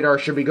bullshit radar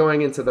should be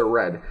going into the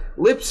red.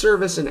 Lip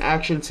service and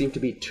action seem to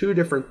be two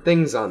different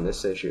things on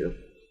this issue.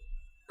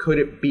 Could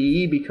it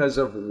be because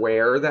of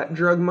where that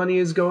drug money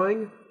is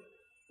going?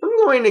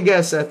 I'm going to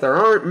guess that there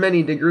aren't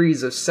many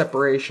degrees of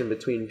separation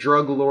between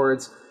drug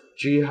lords,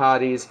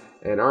 jihadis,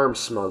 and arms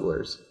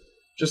smugglers.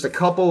 Just a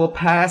couple of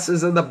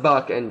passes of the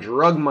buck and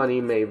drug money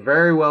may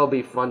very well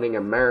be funding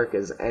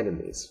America's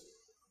enemies.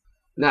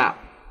 Now,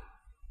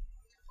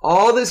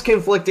 all this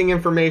conflicting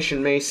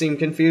information may seem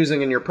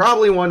confusing, and you're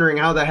probably wondering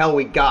how the hell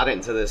we got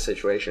into this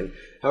situation.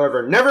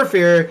 However, never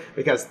fear,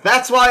 because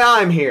that's why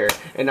I'm here,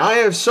 and I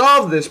have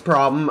solved this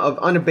problem of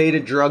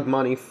unabated drug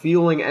money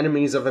fueling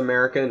enemies of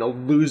America in a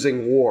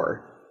losing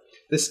war.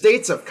 The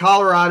states of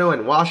Colorado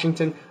and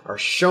Washington are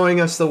showing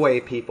us the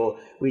way, people.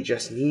 We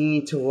just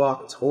need to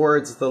walk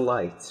towards the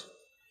light.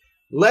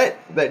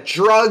 Let the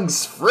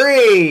drugs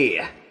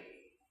free!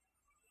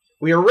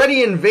 We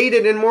already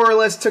invaded and more or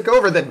less took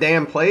over the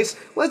damn place.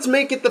 Let's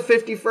make it the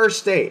 51st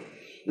state.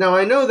 Now,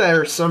 I know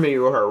there are some of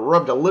you who are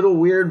rubbed a little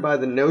weird by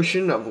the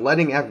notion of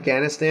letting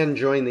Afghanistan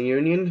join the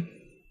Union.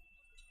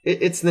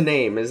 It's the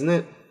name, isn't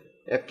it?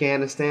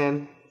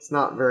 Afghanistan. It's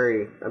not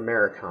very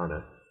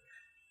Americana.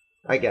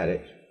 I get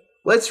it.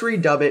 Let's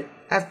redub it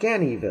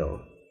Afghaniville.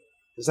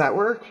 Does that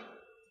work?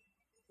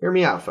 Hear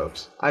me out,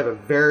 folks. I have a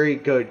very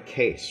good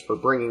case for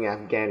bringing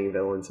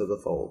Afghaniville into the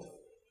fold.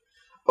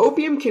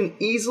 Opium can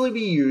easily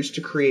be used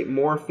to create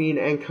morphine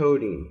and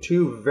codeine,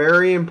 two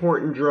very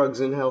important drugs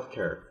in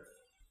healthcare.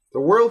 The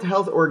World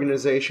Health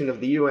Organization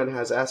of the UN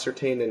has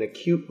ascertained an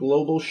acute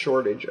global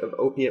shortage of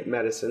opiate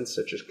medicines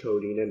such as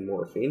codeine and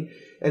morphine,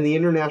 and the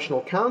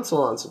International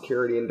Council on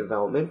Security and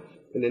Development,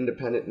 an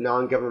independent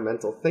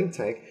non-governmental think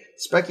tank,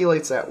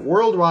 speculates that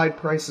worldwide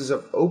prices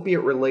of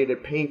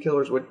opiate-related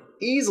painkillers would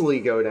easily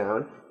go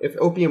down if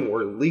opium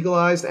were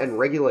legalized and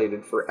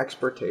regulated for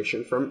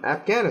exportation from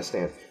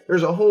Afghanistan.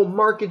 There's a whole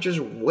market just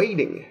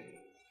waiting.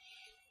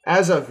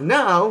 As of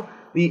now,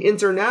 the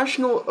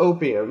international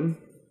opium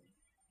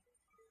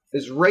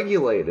is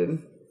regulated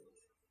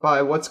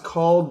by what's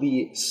called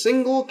the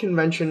Single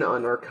Convention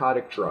on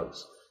Narcotic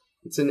Drugs.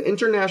 It's an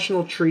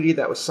international treaty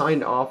that was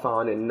signed off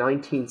on in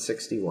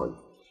 1961.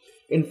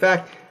 In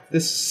fact, the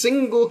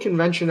Single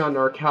Convention on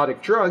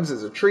Narcotic Drugs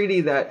is a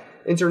treaty that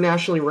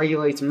internationally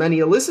regulates many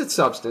illicit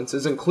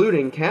substances,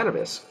 including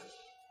cannabis.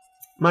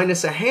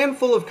 Minus a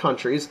handful of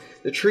countries,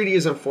 the treaty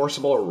is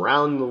enforceable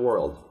around the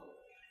world.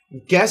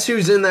 Guess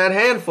who's in that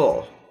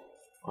handful?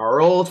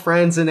 Our old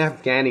friends in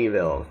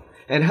Afghaniville.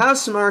 And how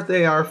smart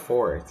they are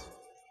for it.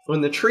 When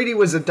the treaty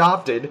was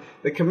adopted,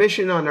 the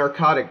Commission on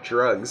Narcotic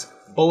Drugs,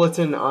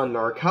 Bulletin on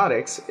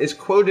Narcotics, is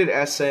quoted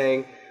as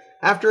saying,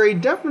 "After a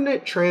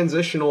definite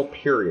transitional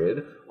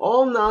period,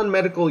 all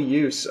non-medical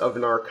use of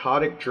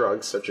narcotic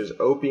drugs such as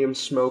opium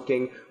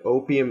smoking,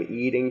 opium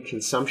eating,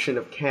 consumption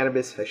of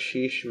cannabis,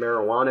 hashish,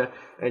 marijuana,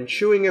 and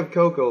chewing of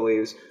cocoa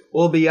leaves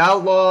will be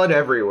outlawed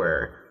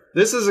everywhere.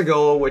 This is a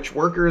goal which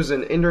workers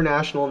in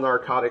international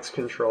narcotics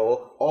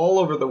control all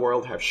over the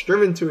world have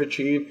striven to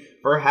achieve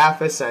for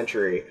half a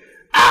century."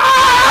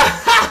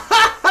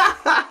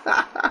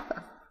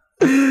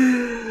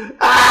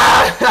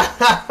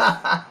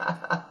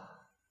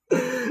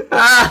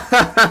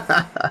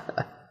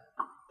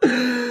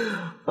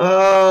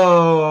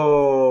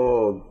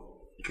 Oh,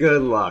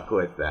 good luck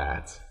with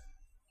that.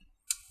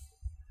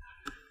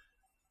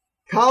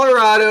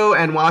 Colorado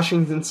and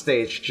Washington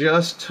states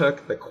just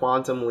took the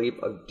quantum leap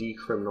of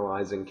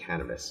decriminalizing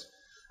cannabis.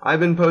 I've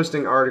been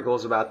posting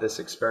articles about this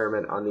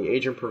experiment on the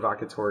Agent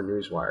Provocateur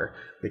newswire,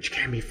 which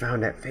can be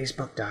found at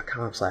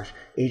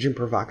facebook.com/Agent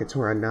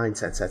Provocateur on 9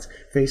 cents. That's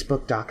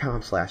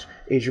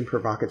facebook.com/Agent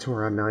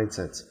Provocateur on 9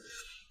 cents.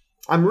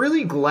 I'm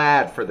really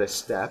glad for this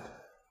step,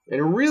 and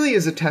it really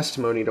is a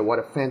testimony to what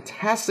a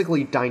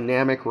fantastically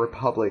dynamic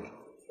republic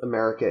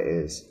America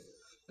is.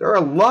 There are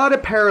a lot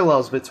of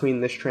parallels between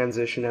this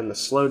transition and the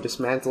slow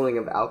dismantling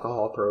of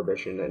alcohol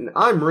prohibition, and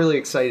I'm really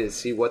excited to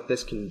see what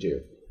this can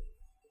do.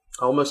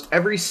 Almost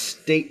every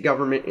state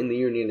government in the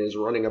Union is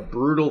running a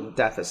brutal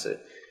deficit,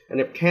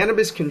 and if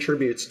cannabis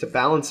contributes to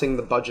balancing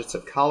the budgets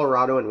of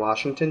Colorado and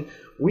Washington,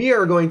 we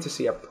are going to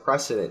see a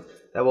precedent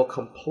that will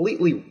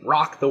completely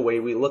rock the way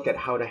we look at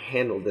how to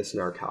handle this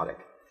narcotic.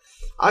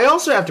 I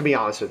also have to be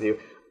honest with you,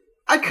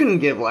 I couldn't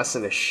give less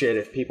than a shit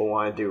if people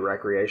want to do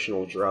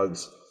recreational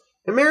drugs.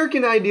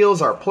 American ideals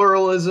are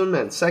pluralism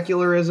and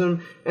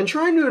secularism, and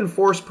trying to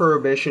enforce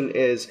prohibition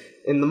is,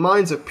 in the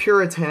minds of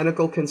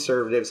puritanical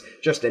conservatives,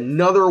 just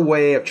another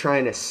way of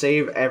trying to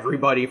save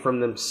everybody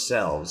from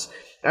themselves.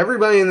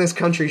 Everybody in this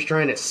country is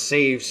trying to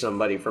save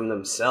somebody from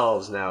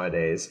themselves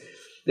nowadays.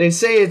 They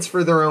say it's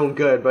for their own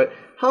good, but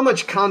how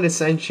much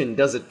condescension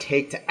does it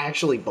take to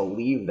actually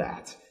believe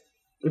that?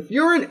 If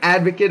you're an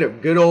advocate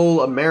of good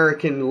old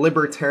American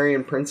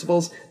libertarian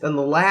principles, then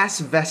the last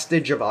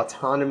vestige of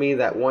autonomy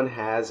that one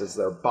has is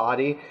their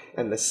body,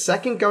 and the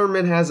second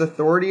government has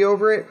authority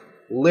over it,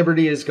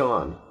 liberty is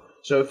gone.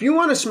 So if you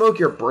want to smoke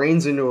your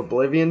brains into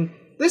oblivion,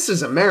 this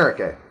is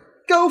America.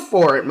 Go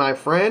for it, my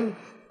friend.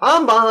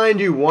 I'm behind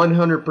you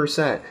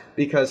 100%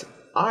 because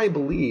I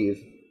believe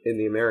in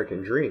the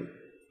American dream.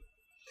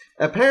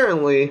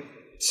 Apparently,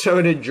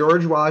 so did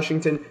George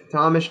Washington,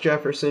 Thomas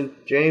Jefferson,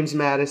 James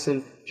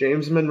Madison,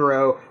 James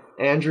Monroe,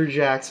 Andrew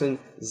Jackson,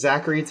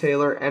 Zachary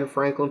Taylor, and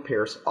Franklin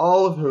Pierce,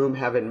 all of whom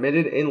have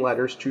admitted in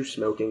letters to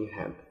smoking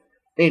hemp.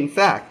 In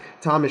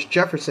fact, Thomas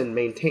Jefferson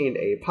maintained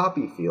a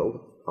poppy field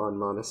on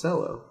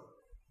Monticello.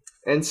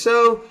 And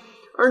so,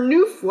 our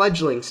new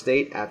fledgling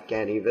state,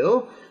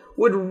 Afghaniville,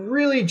 would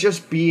really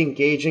just be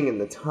engaging in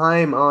the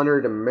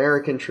time-honored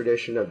American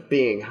tradition of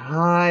being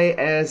high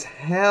as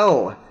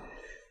hell.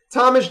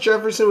 Thomas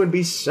Jefferson would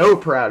be so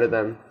proud of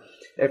them.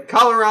 If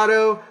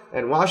Colorado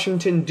and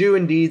Washington do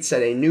indeed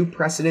set a new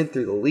precedent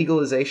through the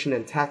legalization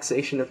and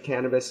taxation of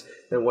cannabis,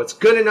 then what's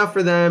good enough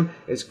for them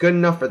is good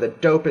enough for the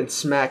dope and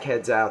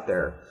smackheads out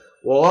there.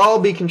 We'll all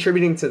be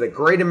contributing to the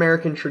great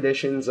American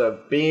traditions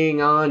of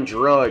being on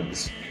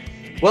drugs.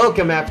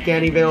 Welcome,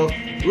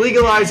 Afghaniville.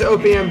 Legalize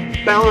opium,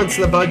 balance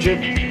the budget,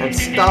 and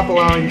stop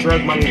allowing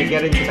drug money to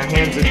get into the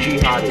hands of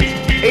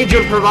jihadis.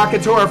 Agent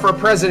Provocateur for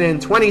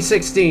President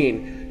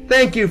 2016.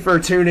 Thank you for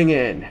tuning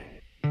in.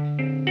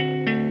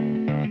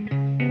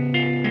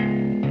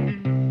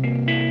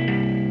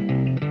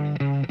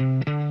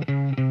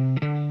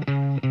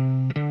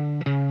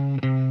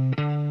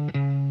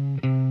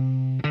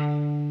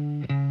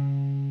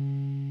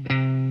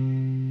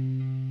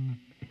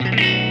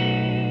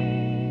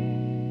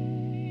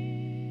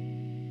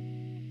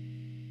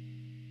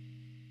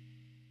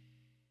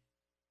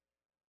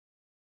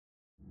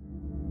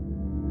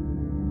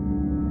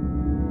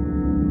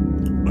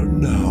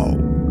 Now,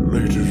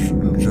 ladies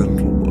and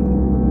gentlemen,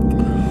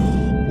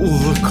 the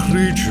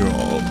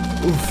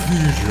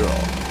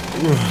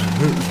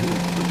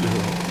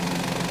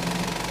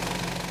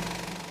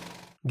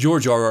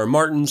George R.R.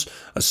 Martin's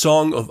A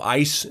Song of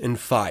Ice and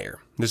Fire.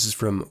 This is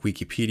from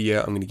Wikipedia.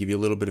 I'm going to give you a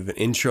little bit of an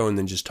intro and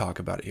then just talk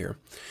about it here.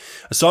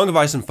 A Song of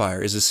Ice and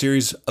Fire is a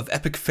series of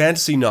epic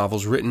fantasy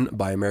novels written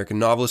by American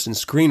novelist and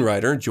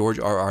screenwriter George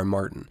R.R.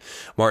 Martin.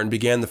 Martin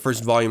began the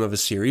first volume of a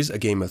series, A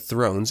Game of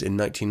Thrones, in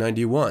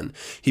 1991.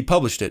 He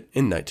published it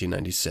in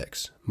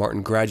 1996.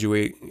 Martin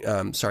gradually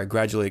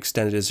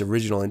extended his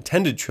original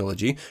intended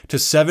trilogy to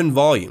 7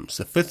 volumes,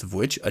 the 5th of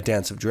which, A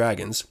Dance with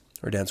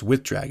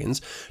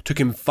Dragons, took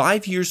him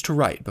 5 years to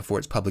write before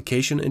its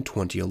publication in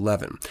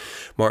 2011.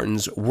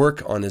 Martin's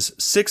work on his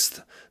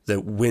 6th,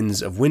 The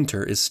Winds of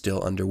Winter, is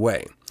still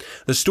underway.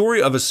 The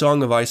story of A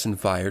Song of Ice and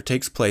Fire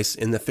takes place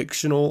in the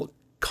fictional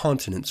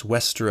continents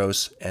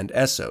Westeros and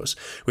Essos,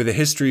 with a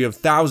history of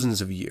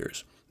thousands of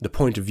years. The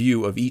point of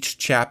view of each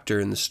chapter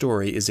in the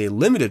story is a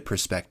limited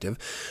perspective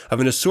of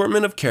an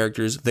assortment of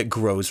characters that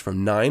grows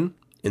from 9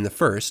 in the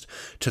first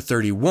to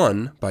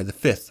 31 by the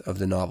 5th of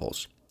the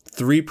novels.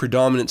 3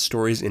 predominant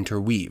stories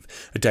interweave: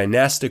 a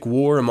dynastic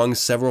war among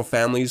several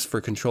families for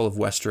control of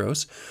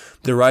Westeros,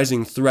 the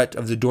rising threat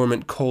of the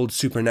dormant cold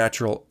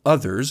supernatural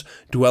others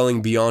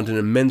dwelling beyond an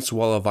immense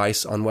wall of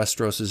ice on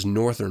Westeros'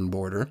 northern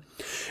border,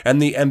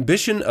 and the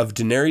ambition of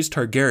Daenerys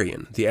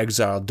Targaryen, the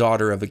exiled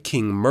daughter of a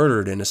king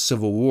murdered in a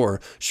civil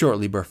war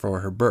shortly before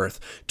her birth,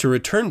 to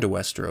return to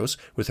Westeros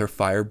with her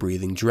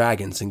fire-breathing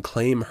dragons and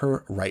claim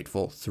her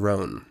rightful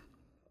throne.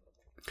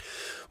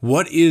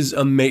 Now,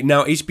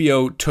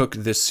 HBO took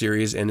this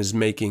series and is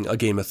making a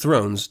Game of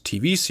Thrones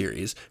TV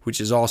series, which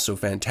is also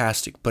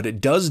fantastic, but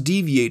it does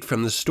deviate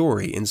from the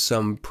story in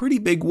some pretty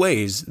big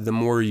ways the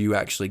more you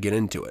actually get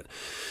into it.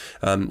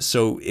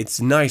 So it's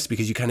nice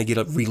because you kind of get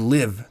to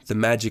relive the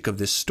magic of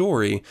this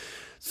story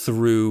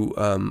through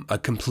a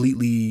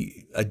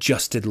completely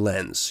adjusted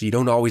lens. So you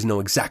don't always know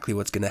exactly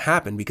what's going to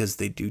happen because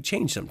they do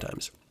change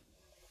sometimes.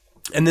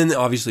 And then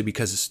obviously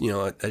because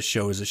a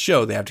show is a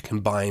show, they have to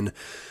combine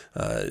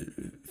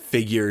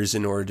figures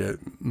in order to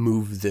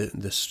move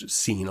the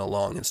scene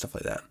along and stuff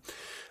like that.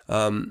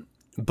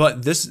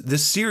 But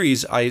this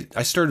series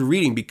I started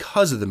reading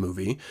because of the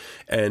movie,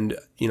 and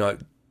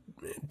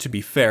to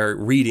be fair,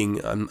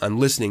 I'm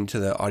listening to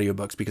the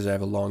audiobooks because I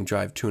have a long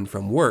drive to and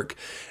from work,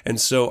 and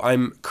so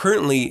I'm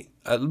currently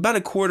about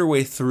a quarter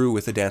way through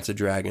with the Dance with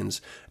Dragons,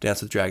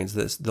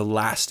 the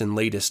last and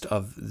latest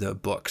of the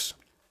books.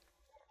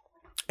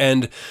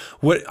 And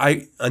what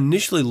I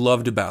initially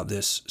loved about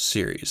this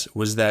series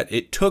was that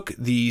it took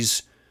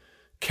these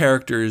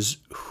characters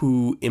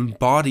who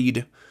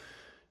embodied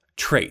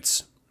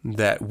traits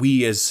that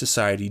we as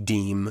society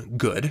deem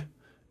good,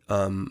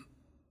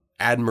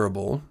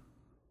 admirable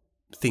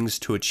things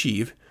to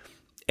achieve,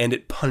 and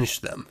it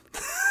punished them.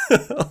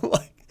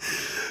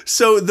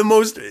 So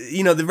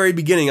the very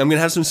beginning, I'm going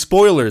to have some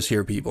spoilers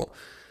here, people.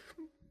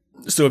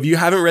 So if you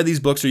haven't read these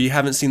books or you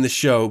haven't seen the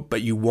show,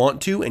 but you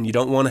want to and you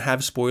don't want to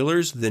have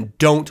spoilers, then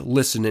don't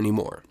listen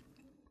anymore.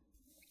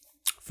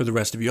 For the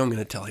rest of you, I'm going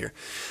to tell here.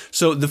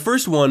 So the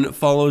first one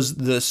follows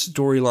the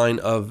storyline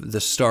of the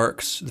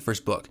Starks, the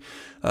first book,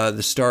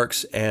 the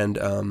Starks and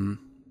the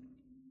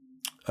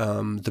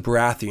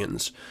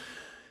Baratheons,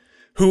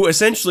 who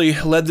essentially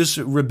led this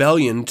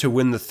rebellion to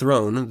win the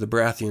throne, the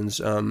Baratheons,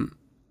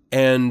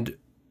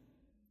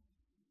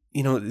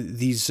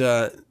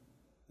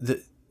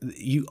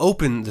 you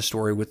open the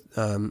story with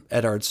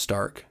Eddard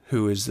Stark,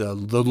 who is the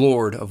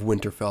Lord of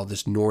Winterfell,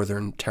 this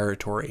northern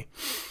territory.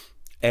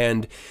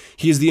 And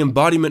he is the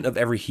embodiment of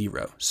every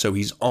hero. So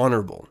he's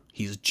honorable,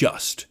 he's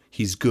just,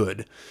 he's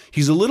good.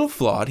 He's a little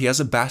flawed, he has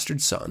a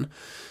bastard son.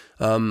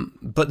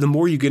 But the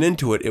more you get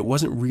into it, it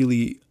wasn't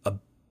really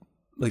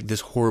like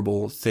this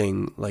horrible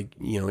thing,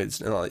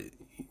 it's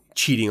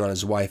cheating on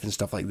his wife and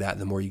stuff like that,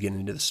 the more you get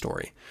into the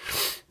story.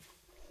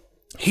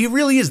 He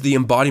really is the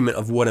embodiment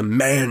of what a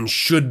man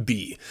should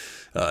be,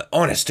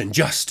 honest and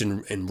just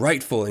and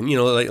rightful, and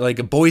like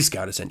a Boy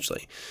Scout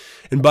essentially.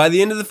 And by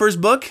the end of the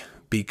first book,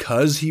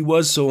 because he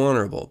was so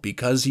honorable,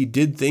 because he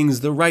did things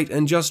the right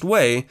and just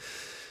way,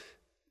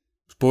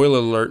 spoiler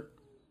alert,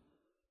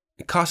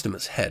 it cost him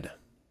his head.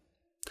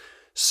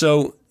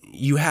 So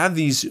you have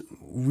these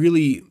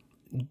really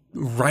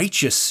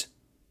righteous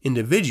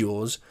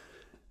individuals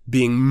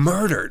being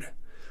murdered.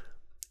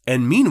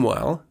 And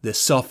meanwhile, the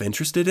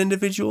self-interested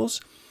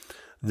individuals,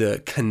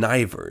 the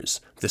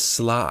connivers, the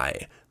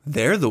sly,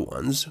 they're the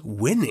ones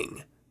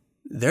winning.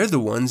 They're the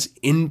ones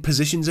in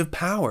positions of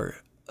power,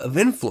 of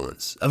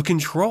influence, of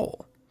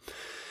control.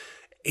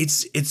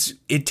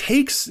 It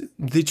takes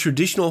the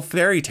traditional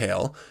fairy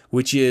tale,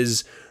 which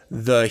is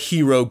the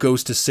hero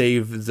goes to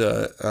save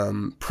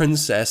the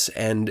princess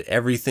and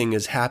everything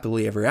is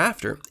happily ever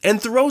after,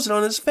 and throws it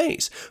on his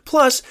face.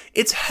 Plus,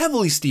 it's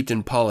heavily steeped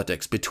in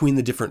politics between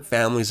the different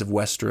families of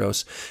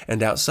Westeros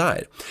and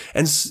outside.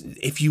 And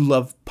if you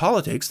love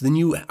politics, then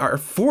you are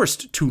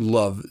forced to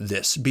love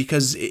this,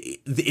 because it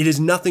is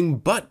nothing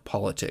but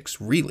politics,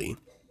 really.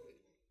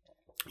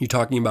 You're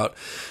talking about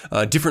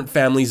different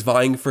families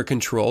vying for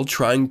control,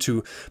 trying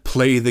to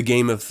play the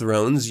Game of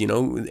Thrones,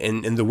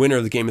 and the winner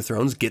of the Game of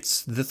Thrones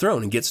gets the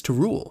throne and gets to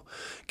rule,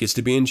 gets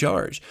to be in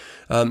charge.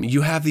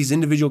 You have these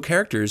individual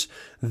characters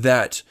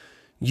that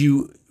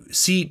you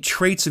see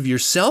traits of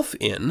yourself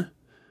in,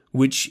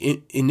 which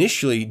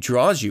initially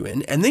draws you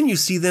in, and then you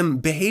see them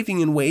behaving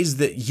in ways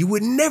that you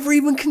would never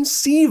even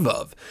conceive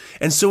of.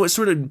 And so it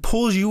sort of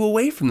pulls you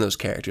away from those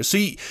characters. So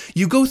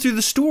you go through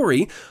the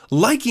story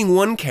liking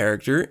one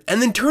character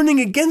and then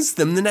turning against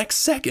them the next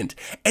second.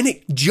 And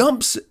it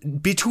jumps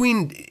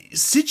between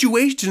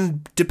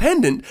situation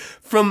dependent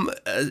from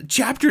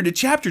chapter to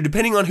chapter,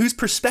 depending on whose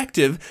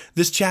perspective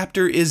this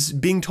chapter is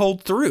being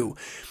told through.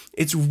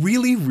 It's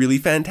really, really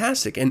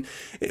fantastic. And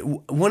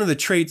one of the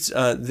traits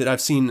that I've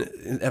seen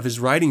of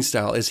his writing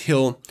style is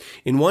he'll,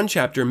 in one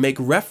chapter, make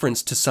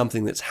reference to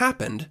something that's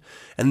happened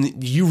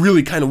and you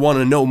really kind of want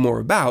to know more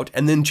about.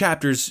 And then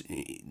chapters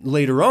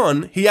later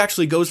on, he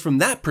actually goes from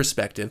that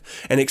perspective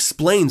and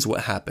explains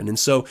what happened. And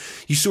so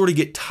you sort of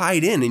get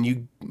tied in and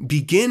you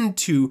begin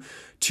to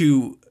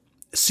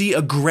see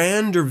a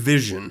grander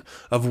vision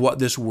of what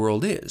this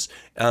world is.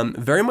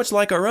 Very much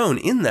like our own,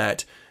 in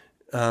that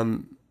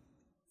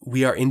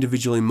we are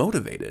individually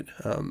motivated.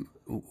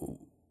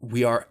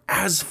 We are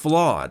as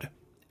flawed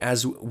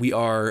as we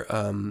are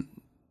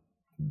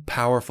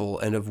powerful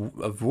and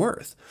of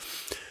worth.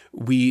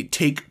 We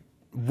take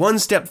one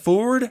step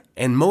forward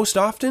and most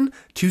often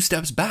 2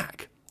 steps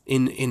back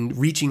in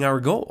reaching our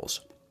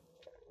goals.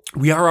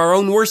 We are our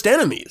own worst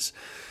enemies.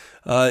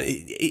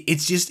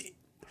 It's just,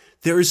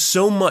 there is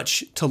so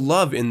much to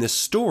love in this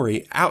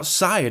story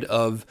outside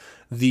of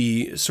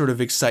the sort of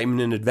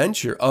excitement and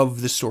adventure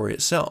of the story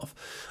itself.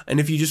 And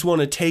if you just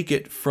want to take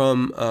it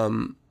from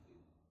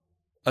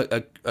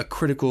a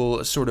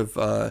critical sort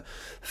of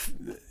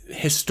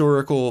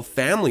historical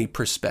family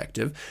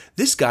perspective,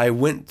 this guy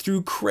went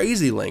through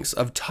crazy lengths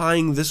of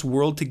tying this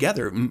world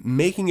together,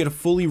 making it a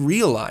fully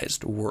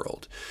realized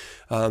world.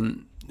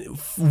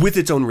 With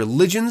its own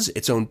religions,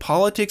 its own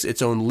politics,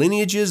 its own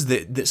lineages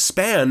that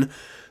span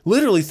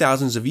literally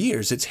thousands of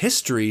years. Its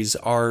histories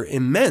are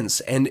immense,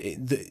 and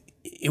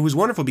it was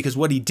wonderful because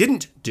what he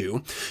didn't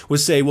do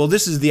was say, well,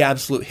 this is the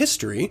absolute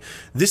history,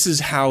 this is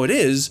how it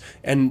is,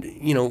 and,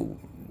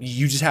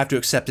 you just have to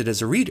accept it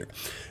as a reader.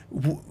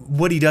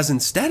 What he does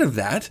instead of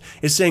that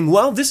is saying,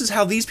 well, this is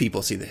how these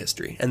people see the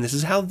history, and this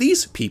is how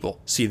these people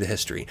see the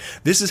history.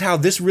 This is how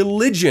this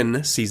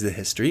religion sees the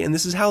history, and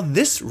this is how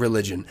this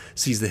religion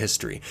sees the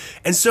history.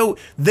 And so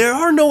there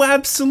are no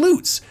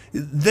absolutes.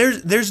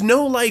 There's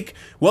no like,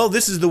 well,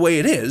 this is the way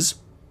it is.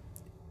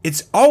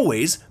 It's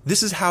always,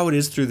 this is how it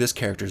is through this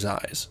character's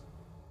eyes.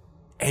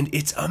 And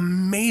it's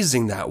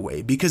amazing that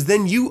way, because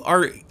then you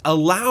are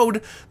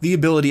allowed the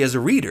ability as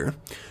a reader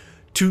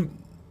to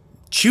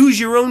choose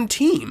your own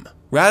team,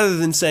 rather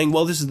than saying,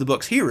 well, this is the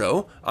book's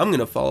hero, I'm going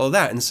to follow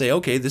that and say,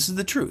 okay, this is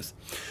the truth.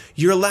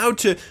 You're allowed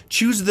to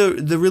choose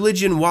the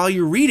religion while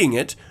you're reading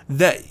it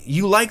that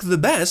you like the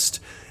best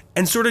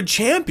and sort of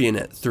champion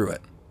it through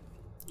it.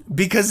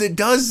 Because it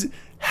does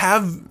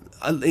have,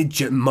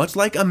 much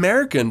like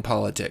American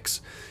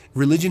politics,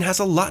 religion has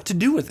a lot to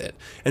do with it.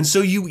 And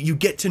so you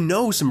get to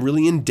know some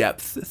really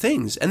in-depth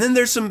things. And then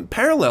there's some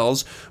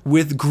parallels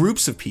with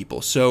groups of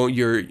people. So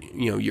your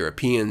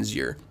Europeans,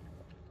 your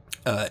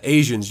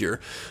Asians, your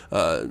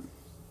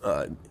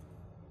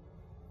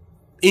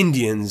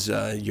Indians,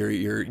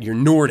 your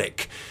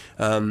Nordic.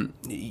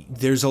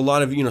 There's a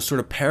lot of sort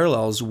of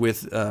parallels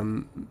with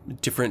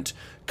different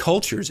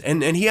cultures,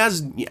 and he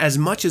has, as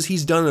much as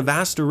he's done a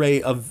vast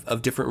array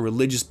of different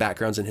religious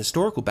backgrounds and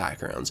historical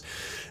backgrounds,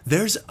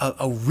 there's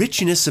a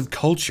richness of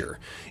culture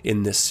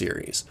in this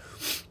series.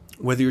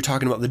 Whether you're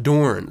talking about the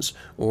Dorns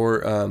or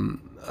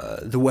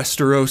the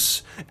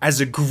Westeros as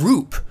a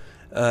group.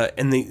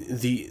 And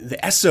the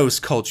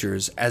Essos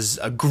cultures as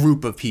a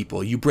group of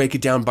people. You break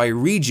it down by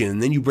region,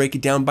 and then you break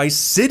it down by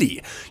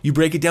city. You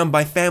break it down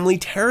by family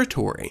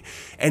territory.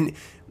 And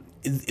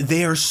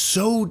they are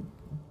so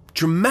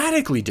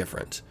dramatically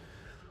different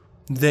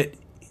that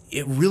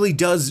it really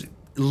does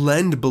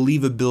lend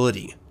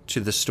believability to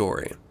the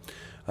story.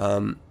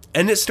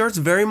 And it starts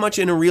very much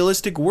in a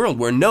realistic world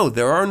where, no,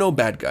 there are no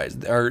bad guys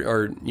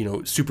or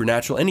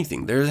supernatural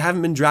anything. There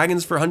haven't been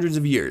dragons for hundreds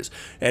of years.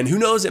 And who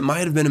knows, it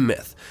might have been a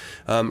myth.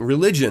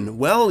 Religion,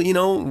 well,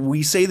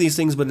 we say these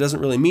things, but it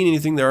doesn't really mean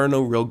anything. There are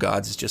no real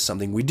gods. It's just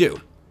something we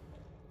do.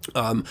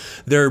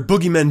 There are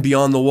boogeymen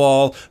beyond the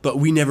wall, but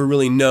we never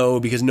really know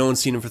because no one's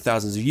seen them for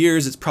thousands of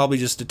years. It's probably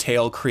just a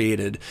tale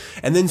created.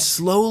 And then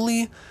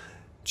slowly,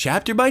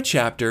 chapter by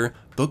chapter,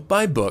 book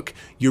by book,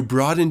 you're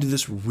brought into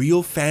this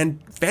real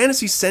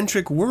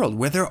fantasy-centric world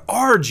where there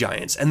are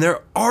giants and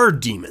there are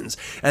demons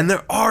and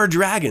there are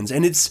dragons,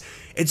 and it's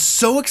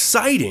so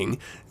exciting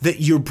that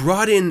you're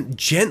brought in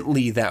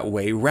gently that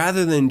way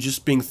rather than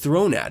just being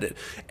thrown at it.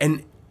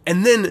 And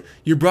then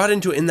you're brought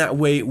into it in that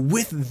way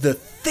with the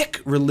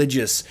thick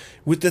religious,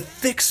 with the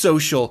thick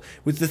social,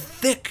 with the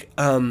thick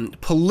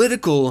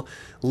political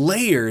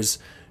layers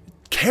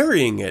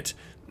carrying it.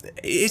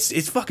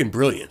 It's fucking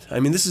brilliant. I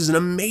mean, this is an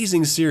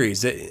amazing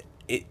series.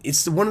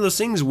 It's one of those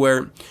things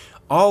where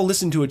I'll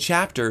listen to a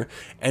chapter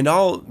and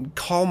I'll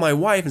call my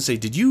wife and say,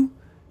 Did you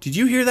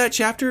hear that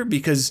chapter?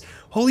 Because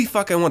holy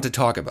fuck, I want to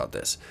talk about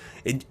this.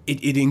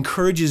 It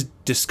encourages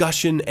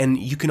discussion, and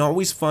you can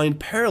always find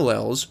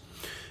parallels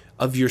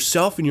of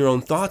yourself and your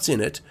own thoughts in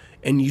it,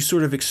 and you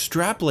sort of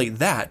extrapolate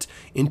that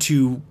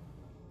into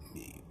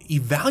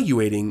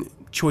evaluating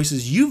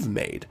choices you've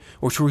made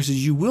or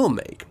choices you will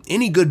make.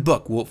 Any good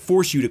book will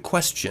force you to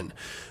question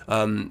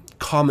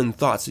common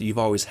thoughts that you've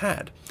always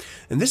had.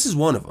 And this is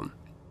one of them,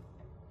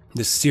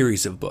 this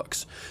series of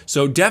books.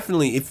 So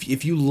definitely,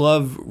 if you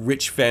love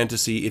rich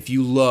fantasy, if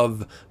you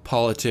love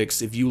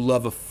politics, if you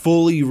love a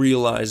fully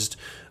realized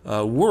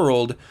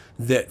world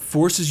that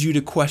forces you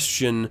to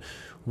question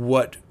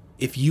what,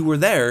 if you were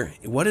there,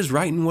 what is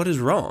right and what is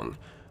wrong,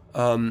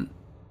 and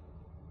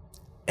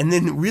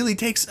then really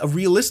takes a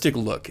realistic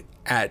look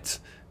at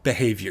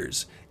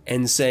behaviors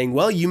and saying,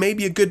 well, you may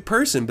be a good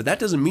person, but that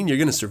doesn't mean you're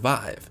going to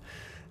survive.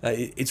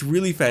 It's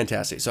really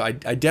fantastic. So I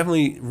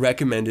definitely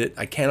recommend it.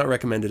 I cannot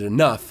recommend it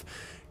enough.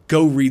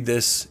 Go read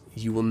this.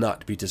 You will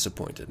not be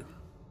disappointed.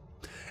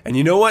 And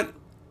you know what?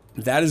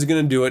 That is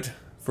going to do it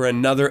for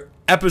another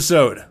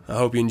episode. I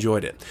hope you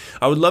enjoyed it.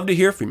 I would love to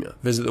hear from you.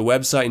 Visit the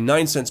website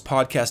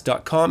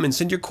 9centspodcast.com and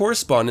send your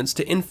correspondence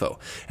to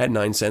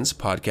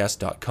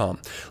info@9centspodcast.com.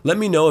 Let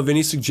me know of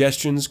any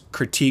suggestions,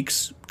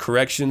 critiques,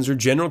 corrections, or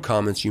general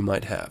comments you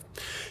might have.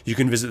 You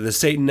can visit the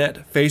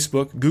SatanNet,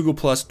 Facebook, Google+,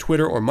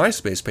 Twitter, or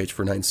MySpace page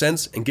for 9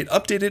 cents and get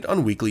updated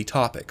on weekly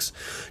topics.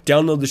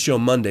 Download the show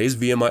Mondays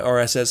via my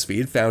RSS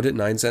feed found at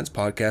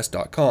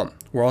 9centspodcast.com.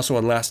 We're also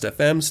on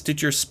Last.fm,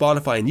 Stitcher,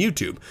 Spotify, and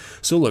YouTube,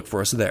 so look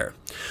for us there.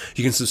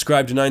 You can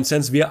subscribe to 9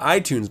 Cents via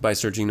iTunes by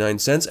searching 9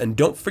 Cents, and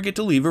don't forget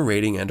to leave a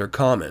rating and or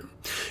comment.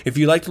 If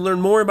you'd like to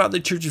learn more about the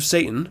Church of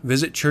Satan,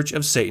 visit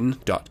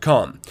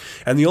churchofsatan.com.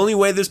 And the only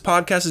way this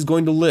podcast is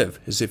going to live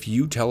is if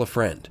you tell a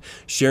friend.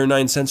 Share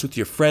 9 Cents with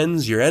your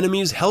friends, your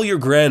enemies, hell, your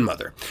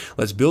grandmother.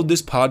 Let's build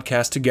this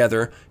podcast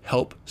together.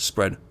 Help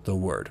spread the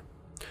word.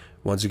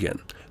 Once again,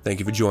 thank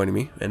you for joining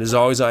me. And as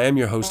always, I am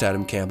your host,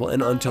 Adam Campbell.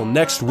 And until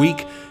next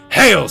week,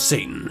 hail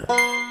Satan!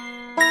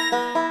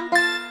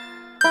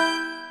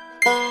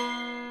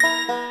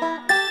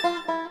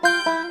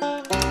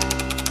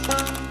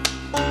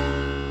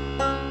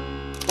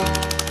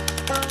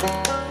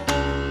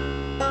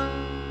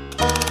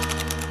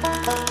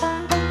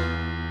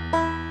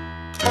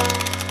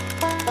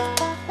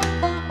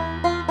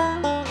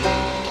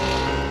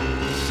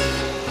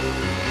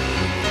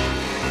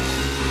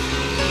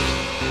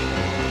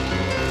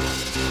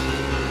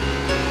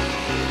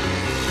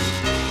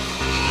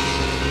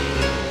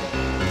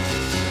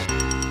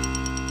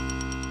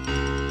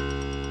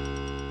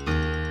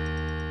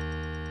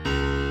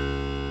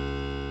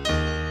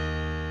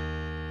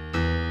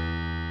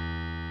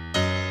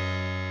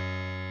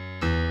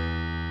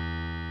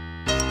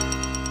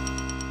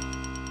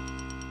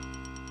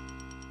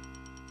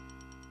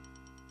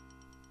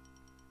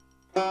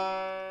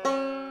 Bye.